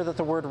Scripture that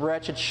the word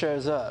wretched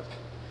shows up.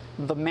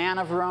 The man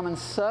of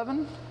Romans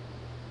 7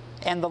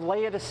 and the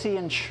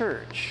Laodicean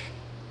church.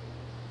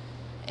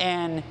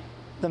 And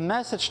the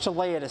message to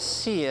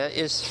Laodicea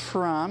is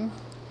from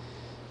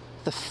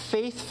the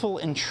faithful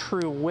and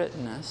true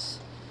witness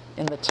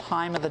in the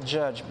time of the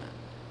judgment.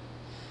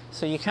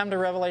 So you come to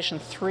Revelation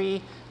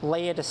 3,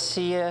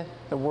 Laodicea.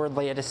 The word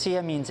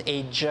Laodicea means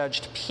a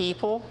judged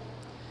people.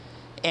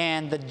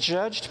 And the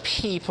judged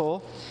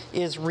people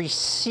is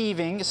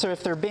receiving, so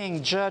if they're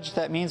being judged,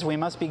 that means we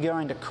must be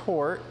going to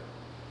court.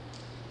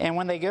 And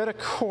when they go to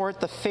court,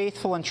 the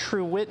faithful and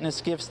true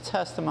witness gives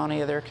testimony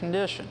of their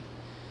condition.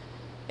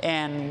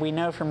 And we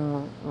know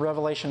from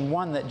Revelation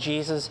 1 that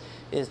Jesus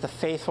is the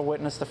faithful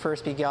witness, the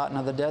first begotten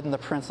of the dead, and the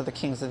prince of the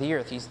kings of the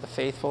earth. He's the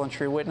faithful and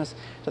true witness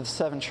to the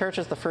seven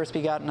churches, the first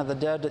begotten of the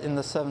dead in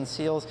the seven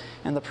seals,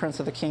 and the prince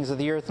of the kings of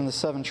the earth in the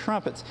seven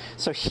trumpets.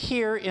 So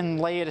here in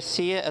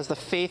Laodicea, as the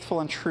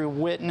faithful and true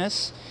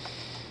witness,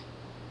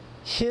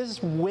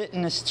 his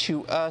witness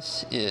to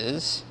us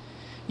is,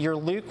 you're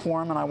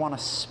lukewarm and I want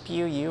to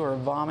spew you or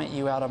vomit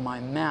you out of my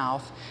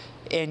mouth.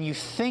 And you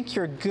think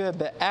you're good,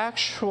 but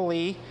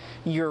actually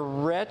you're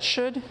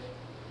wretched,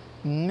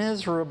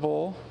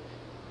 miserable,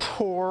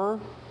 poor,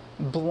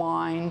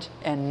 blind,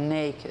 and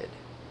naked.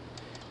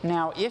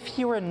 Now, if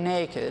you are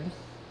naked,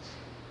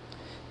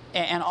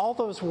 and all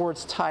those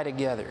words tie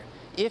together,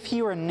 if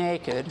you are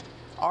naked,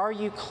 are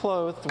you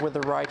clothed with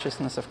the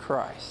righteousness of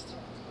Christ?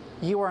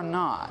 You are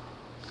not.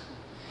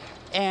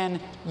 And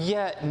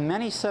yet,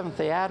 many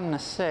Seventh-day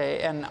Adventists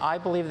say, and I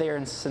believe they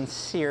are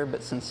sincere,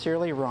 but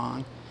sincerely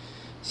wrong,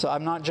 so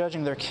I'm not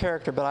judging their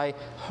character, but I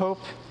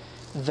hope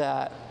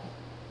that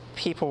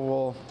people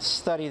will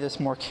study this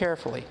more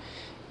carefully.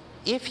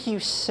 If you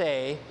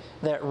say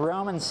that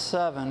Romans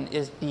 7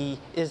 is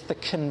the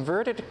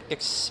converted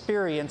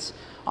experience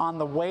on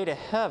the way to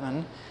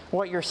heaven,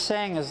 what you're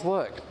saying is,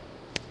 look,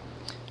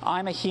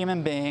 I'm a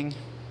human being,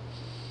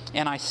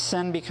 and I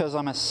sin because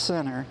I'm a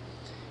sinner,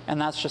 and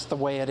that's just the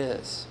way it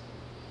is.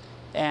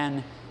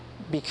 And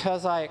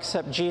because I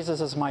accept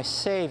Jesus as my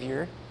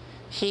Savior,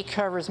 He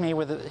covers me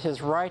with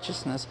His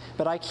righteousness,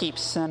 but I keep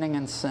sinning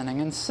and sinning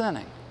and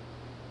sinning.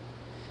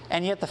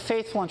 And yet the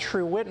faithful and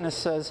true witness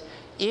says,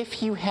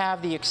 if you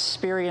have the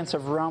experience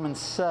of Romans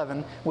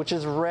 7, which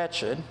is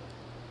wretched,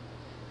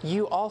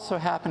 you also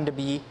happen to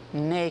be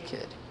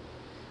naked,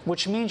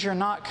 which means you're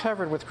not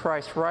covered with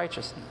Christ's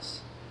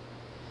righteousness.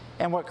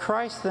 And what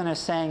Christ then is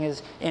saying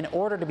is, in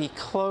order to be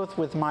clothed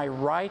with my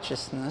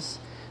righteousness,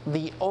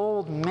 the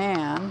old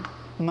man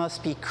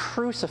must be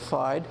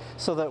crucified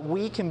so that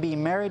we can be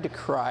married to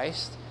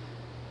Christ,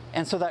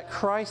 and so that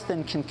Christ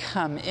then can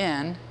come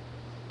in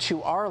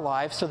to our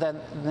lives, so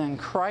that then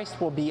Christ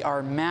will be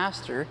our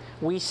master.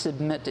 We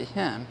submit to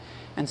Him.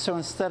 And so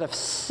instead of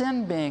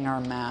sin being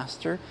our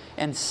master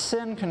and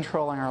sin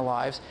controlling our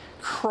lives,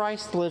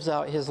 Christ lives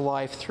out His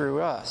life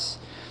through us.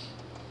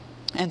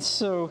 And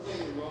so...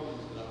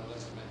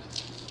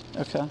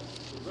 Okay.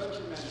 The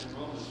wretched man in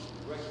Romans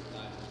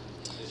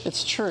recognizes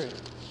it's true.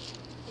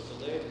 But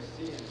the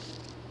Laodiceans,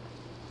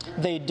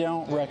 they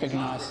don't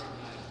recognize.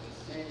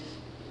 the same.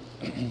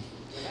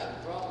 They have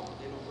a problem.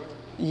 They don't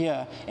recognize.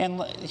 Yeah,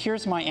 and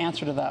here's my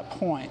answer to that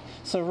point.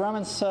 So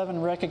Romans 7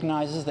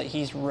 recognizes that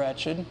he's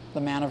wretched, the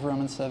man of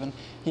Romans 7,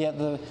 yet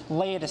the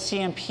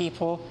Laodicean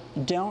people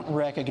don't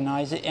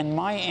recognize it, and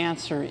my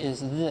answer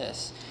is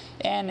this.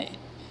 And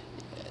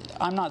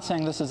I'm not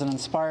saying this is an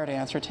inspired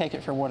answer, take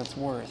it for what it's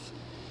worth.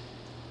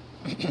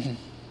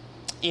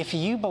 If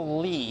you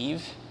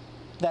believe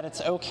that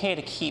it's okay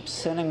to keep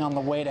sinning on the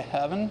way to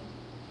heaven,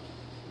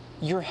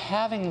 you're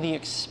having the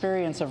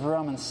experience of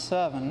Romans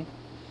 7,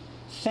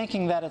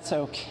 thinking that it's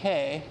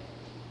okay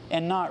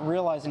and not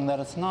realizing that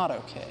it's not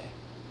okay.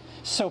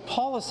 So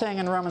Paul is saying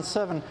in Romans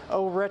 7,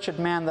 "O wretched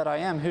man that I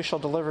am, who shall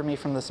deliver me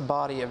from this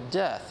body of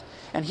death?"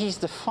 And he's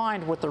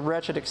defined what the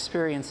wretched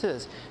experience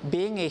is.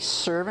 Being a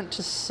servant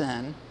to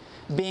sin,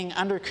 being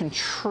under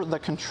the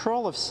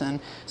control of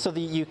sin, so that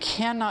you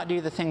cannot do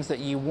the things that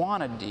you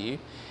want to do,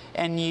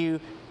 and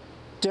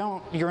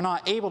you're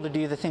not able to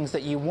do the things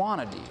that you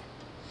want to do.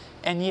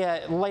 And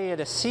yet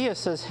Laodicea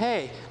says,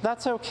 hey,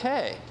 that's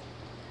okay.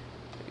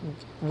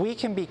 We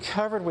can be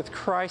covered with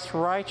Christ's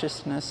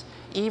righteousness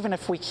even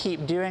if we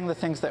keep doing the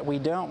things that we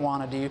don't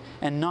want to do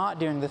and not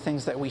doing the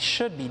things that we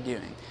should be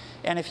doing.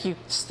 And if you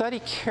study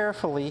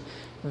carefully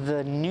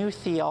the new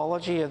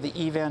theology of the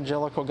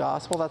evangelical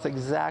gospel, that's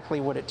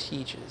exactly what it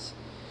teaches.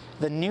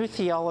 The new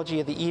theology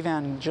of the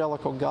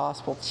evangelical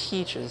gospel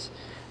teaches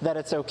that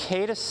it's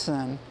okay to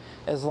sin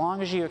as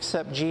long as you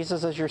accept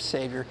Jesus as your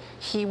Savior.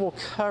 He will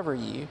cover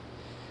you,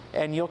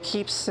 and you'll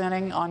keep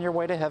sinning on your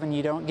way to heaven.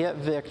 You don't get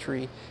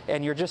victory,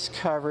 and you're just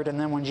covered, and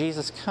then when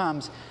Jesus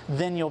comes,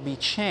 then you'll be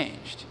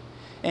changed.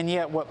 And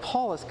yet what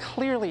Paul is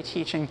clearly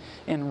teaching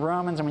in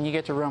Romans, and when you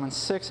get to Romans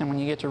 6 and when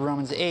you get to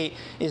Romans 8,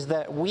 is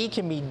that we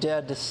can be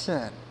dead to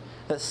sin,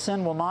 that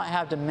sin will not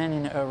have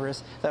dominion over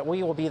us, that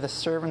we will be the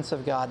servants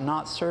of God,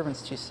 not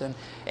servants to sin.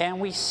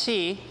 And we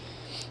see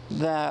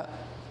that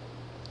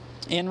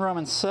in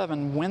Romans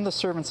 7, when the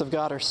servants of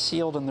God are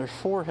sealed in their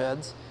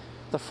foreheads,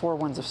 the four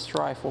winds of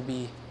strife will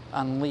be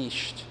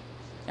unleashed,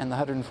 and the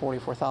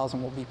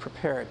 144,000 will be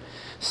prepared.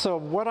 So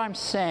what I'm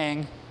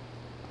saying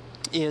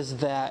is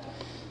that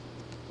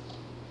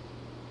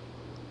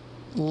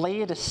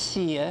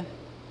Laodicea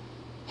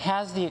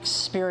has the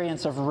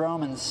experience of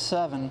Romans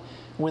 7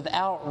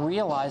 without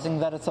realizing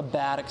that it's a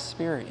bad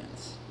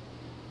experience.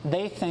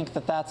 They think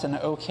that that's an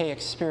okay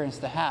experience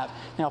to have.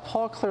 Now,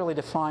 Paul clearly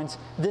defines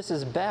this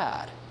is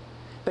bad,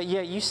 but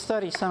yet you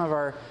study some of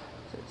our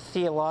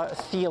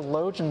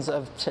theologians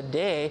of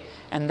today,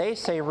 and they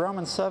say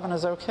Romans 7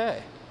 is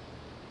okay.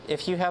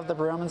 If you have the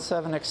Romans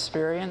 7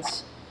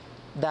 experience,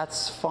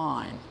 that's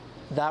fine.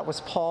 That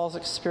was Paul's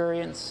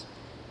experience.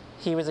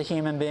 He was a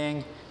human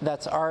being.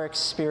 That's our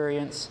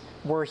experience.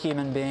 We're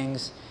human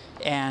beings,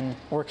 and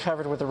we're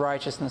covered with the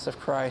righteousness of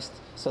Christ,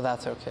 so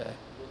that's okay.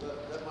 Well,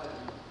 that might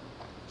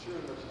be true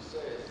in what you say,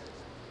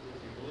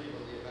 if you believe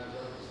what the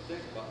evangelicals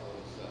think about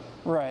Romans 7.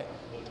 Right.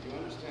 But if you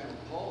understand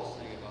what Paul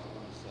is saying about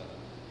Romans 7,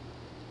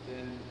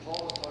 then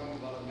Paul is talking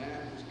about a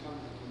man who's come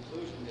to the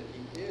conclusion that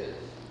he is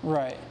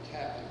right.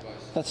 captive by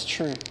sin. That's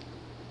true.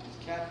 He's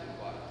captive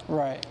by it.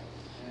 Right.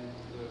 And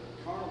the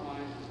carnal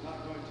mind is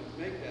not going to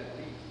make that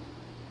leap.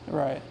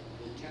 Right.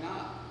 They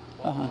cannot.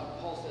 Well,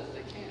 Paul says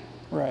they can.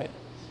 Right.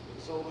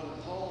 But so when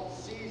Paul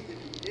sees that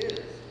he is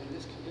in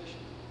this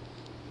condition,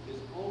 his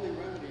only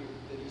remedy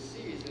that he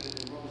sees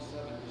in Romans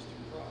 7 is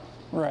through Christ.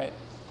 Right.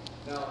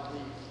 Now,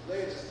 the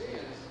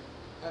Laodiceans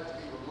have to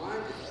be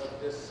reminded of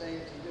this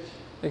same condition.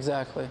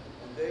 Exactly.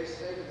 And they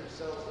say to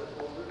themselves that,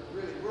 well,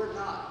 really, we're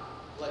not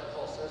like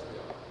Paul says we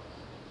are.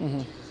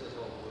 Mm-hmm. Jesus says,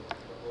 well,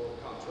 we're au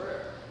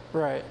contraire.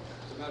 Right.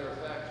 As a matter of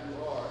fact, you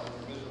are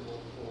miserable,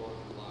 poor,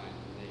 blind,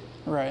 and naked.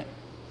 Right.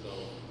 So,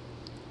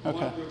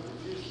 okay. one group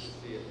refuses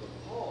to see it, but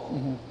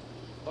Paul,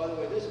 by the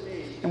way, this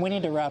means... And we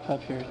need to wrap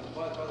up here.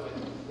 By the way,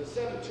 the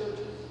seven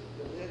churches,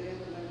 the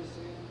Laodicean,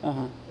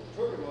 Uh-huh.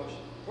 Pergamos,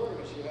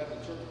 you have the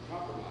church of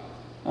compromise.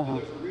 And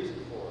there's a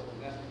reason for it,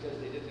 and that's because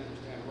they didn't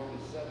understand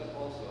Romans 7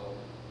 also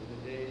in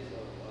the days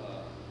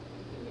of,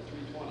 in the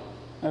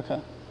 320s.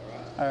 Okay.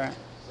 All right.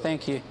 So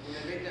thank you. When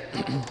they made that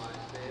compromise,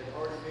 they had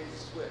already made the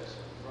switch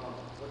from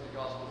what the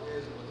gospel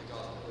is and what the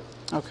gospel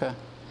isn't. Okay.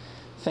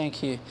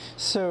 Thank you.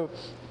 So,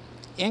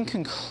 in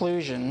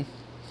conclusion,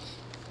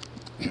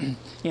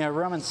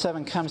 Romans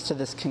 7 comes to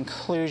this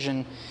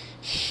conclusion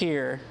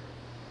here.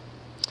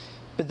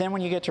 But then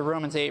when you get to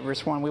Romans 8,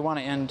 verse 1, we want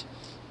to end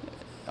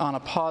on a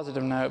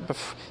positive note.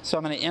 So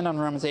I'm going to end on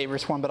Romans 8,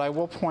 verse 1, but I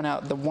will point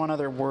out the one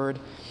other word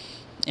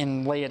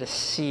in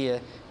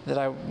Laodicea that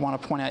I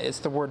want to point out. It's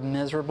the word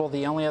miserable.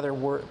 The only other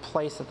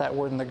place that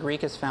word in the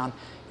Greek is found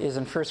is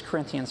in 1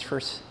 Corinthians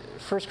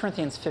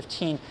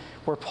 15,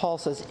 where Paul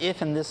says,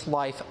 if in this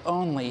life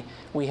only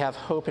we have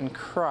hope in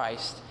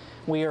Christ,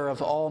 we are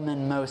of all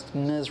men most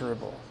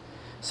miserable.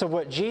 So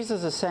what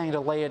Jesus is saying to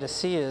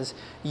Laodicea is,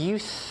 you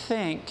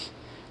think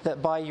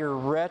that by your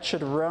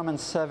wretched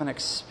Romans 7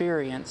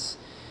 experience,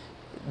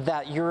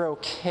 that you're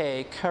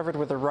okay, covered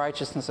with the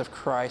righteousness of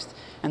Christ,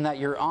 and that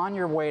you're on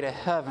your way to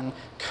heaven,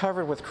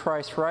 covered with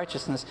Christ's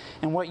righteousness.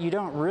 And what you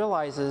don't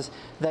realize is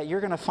that you're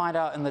going to find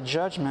out in the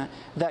judgment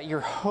that your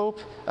hope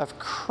of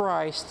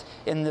Christ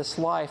in this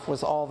life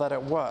was all that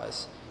it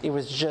was. It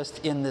was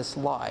just in this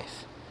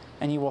life.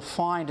 And you will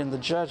find in the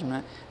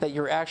judgment that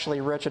you're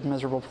actually wretched,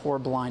 miserable, poor,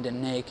 blind,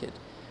 and naked.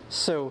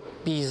 So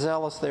be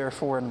zealous,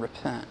 therefore, and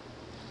repent.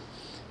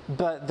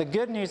 But the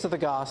good news of the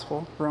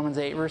gospel, Romans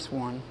 8, verse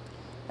 1,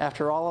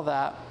 after all of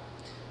that,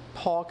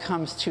 Paul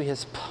comes to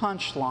his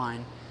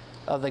punchline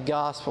of the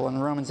gospel in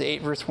Romans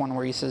 8, verse 1,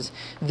 where he says,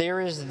 "There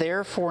is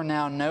therefore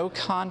now no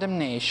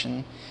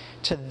condemnation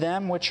to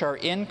them which are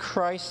in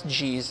Christ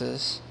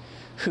Jesus,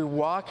 who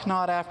walk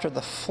not after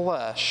the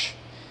flesh,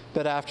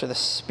 but after the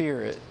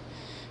Spirit."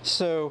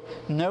 So,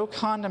 no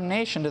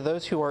condemnation to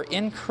those who are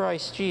in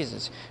Christ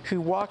Jesus, who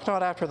walk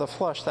not after the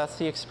flesh. That's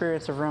the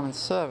experience of Romans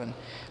 7.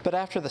 But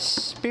after the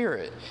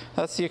Spirit,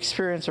 that's the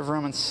experience of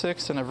Romans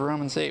 6 and of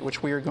Romans 8,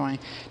 which we are going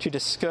to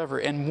discover.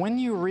 And when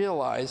you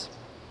realize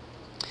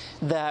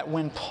that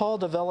when Paul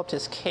developed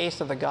his case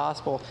of the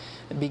gospel,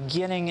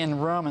 beginning in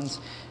Romans,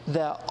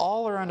 that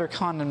all are under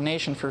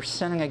condemnation for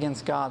sinning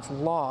against God's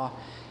law,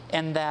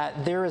 and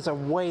that there is a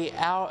way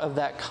out of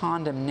that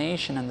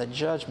condemnation and the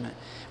judgment.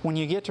 When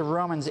you get to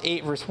Romans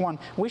 8, verse 1,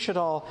 we should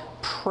all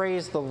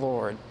praise the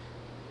Lord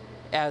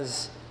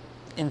as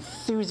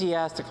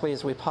enthusiastically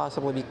as we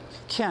possibly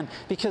can,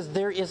 because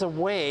there is a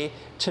way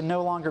to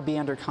no longer be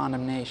under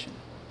condemnation.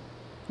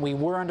 We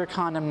were under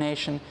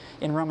condemnation.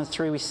 In Romans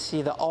 3, we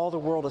see that all the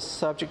world is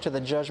subject to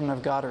the judgment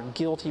of God, or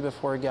guilty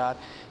before God,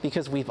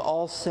 because we've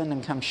all sinned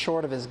and come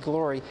short of His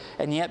glory.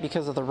 And yet,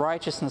 because of the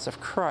righteousness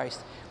of Christ,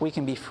 we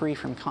can be free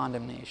from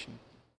condemnation.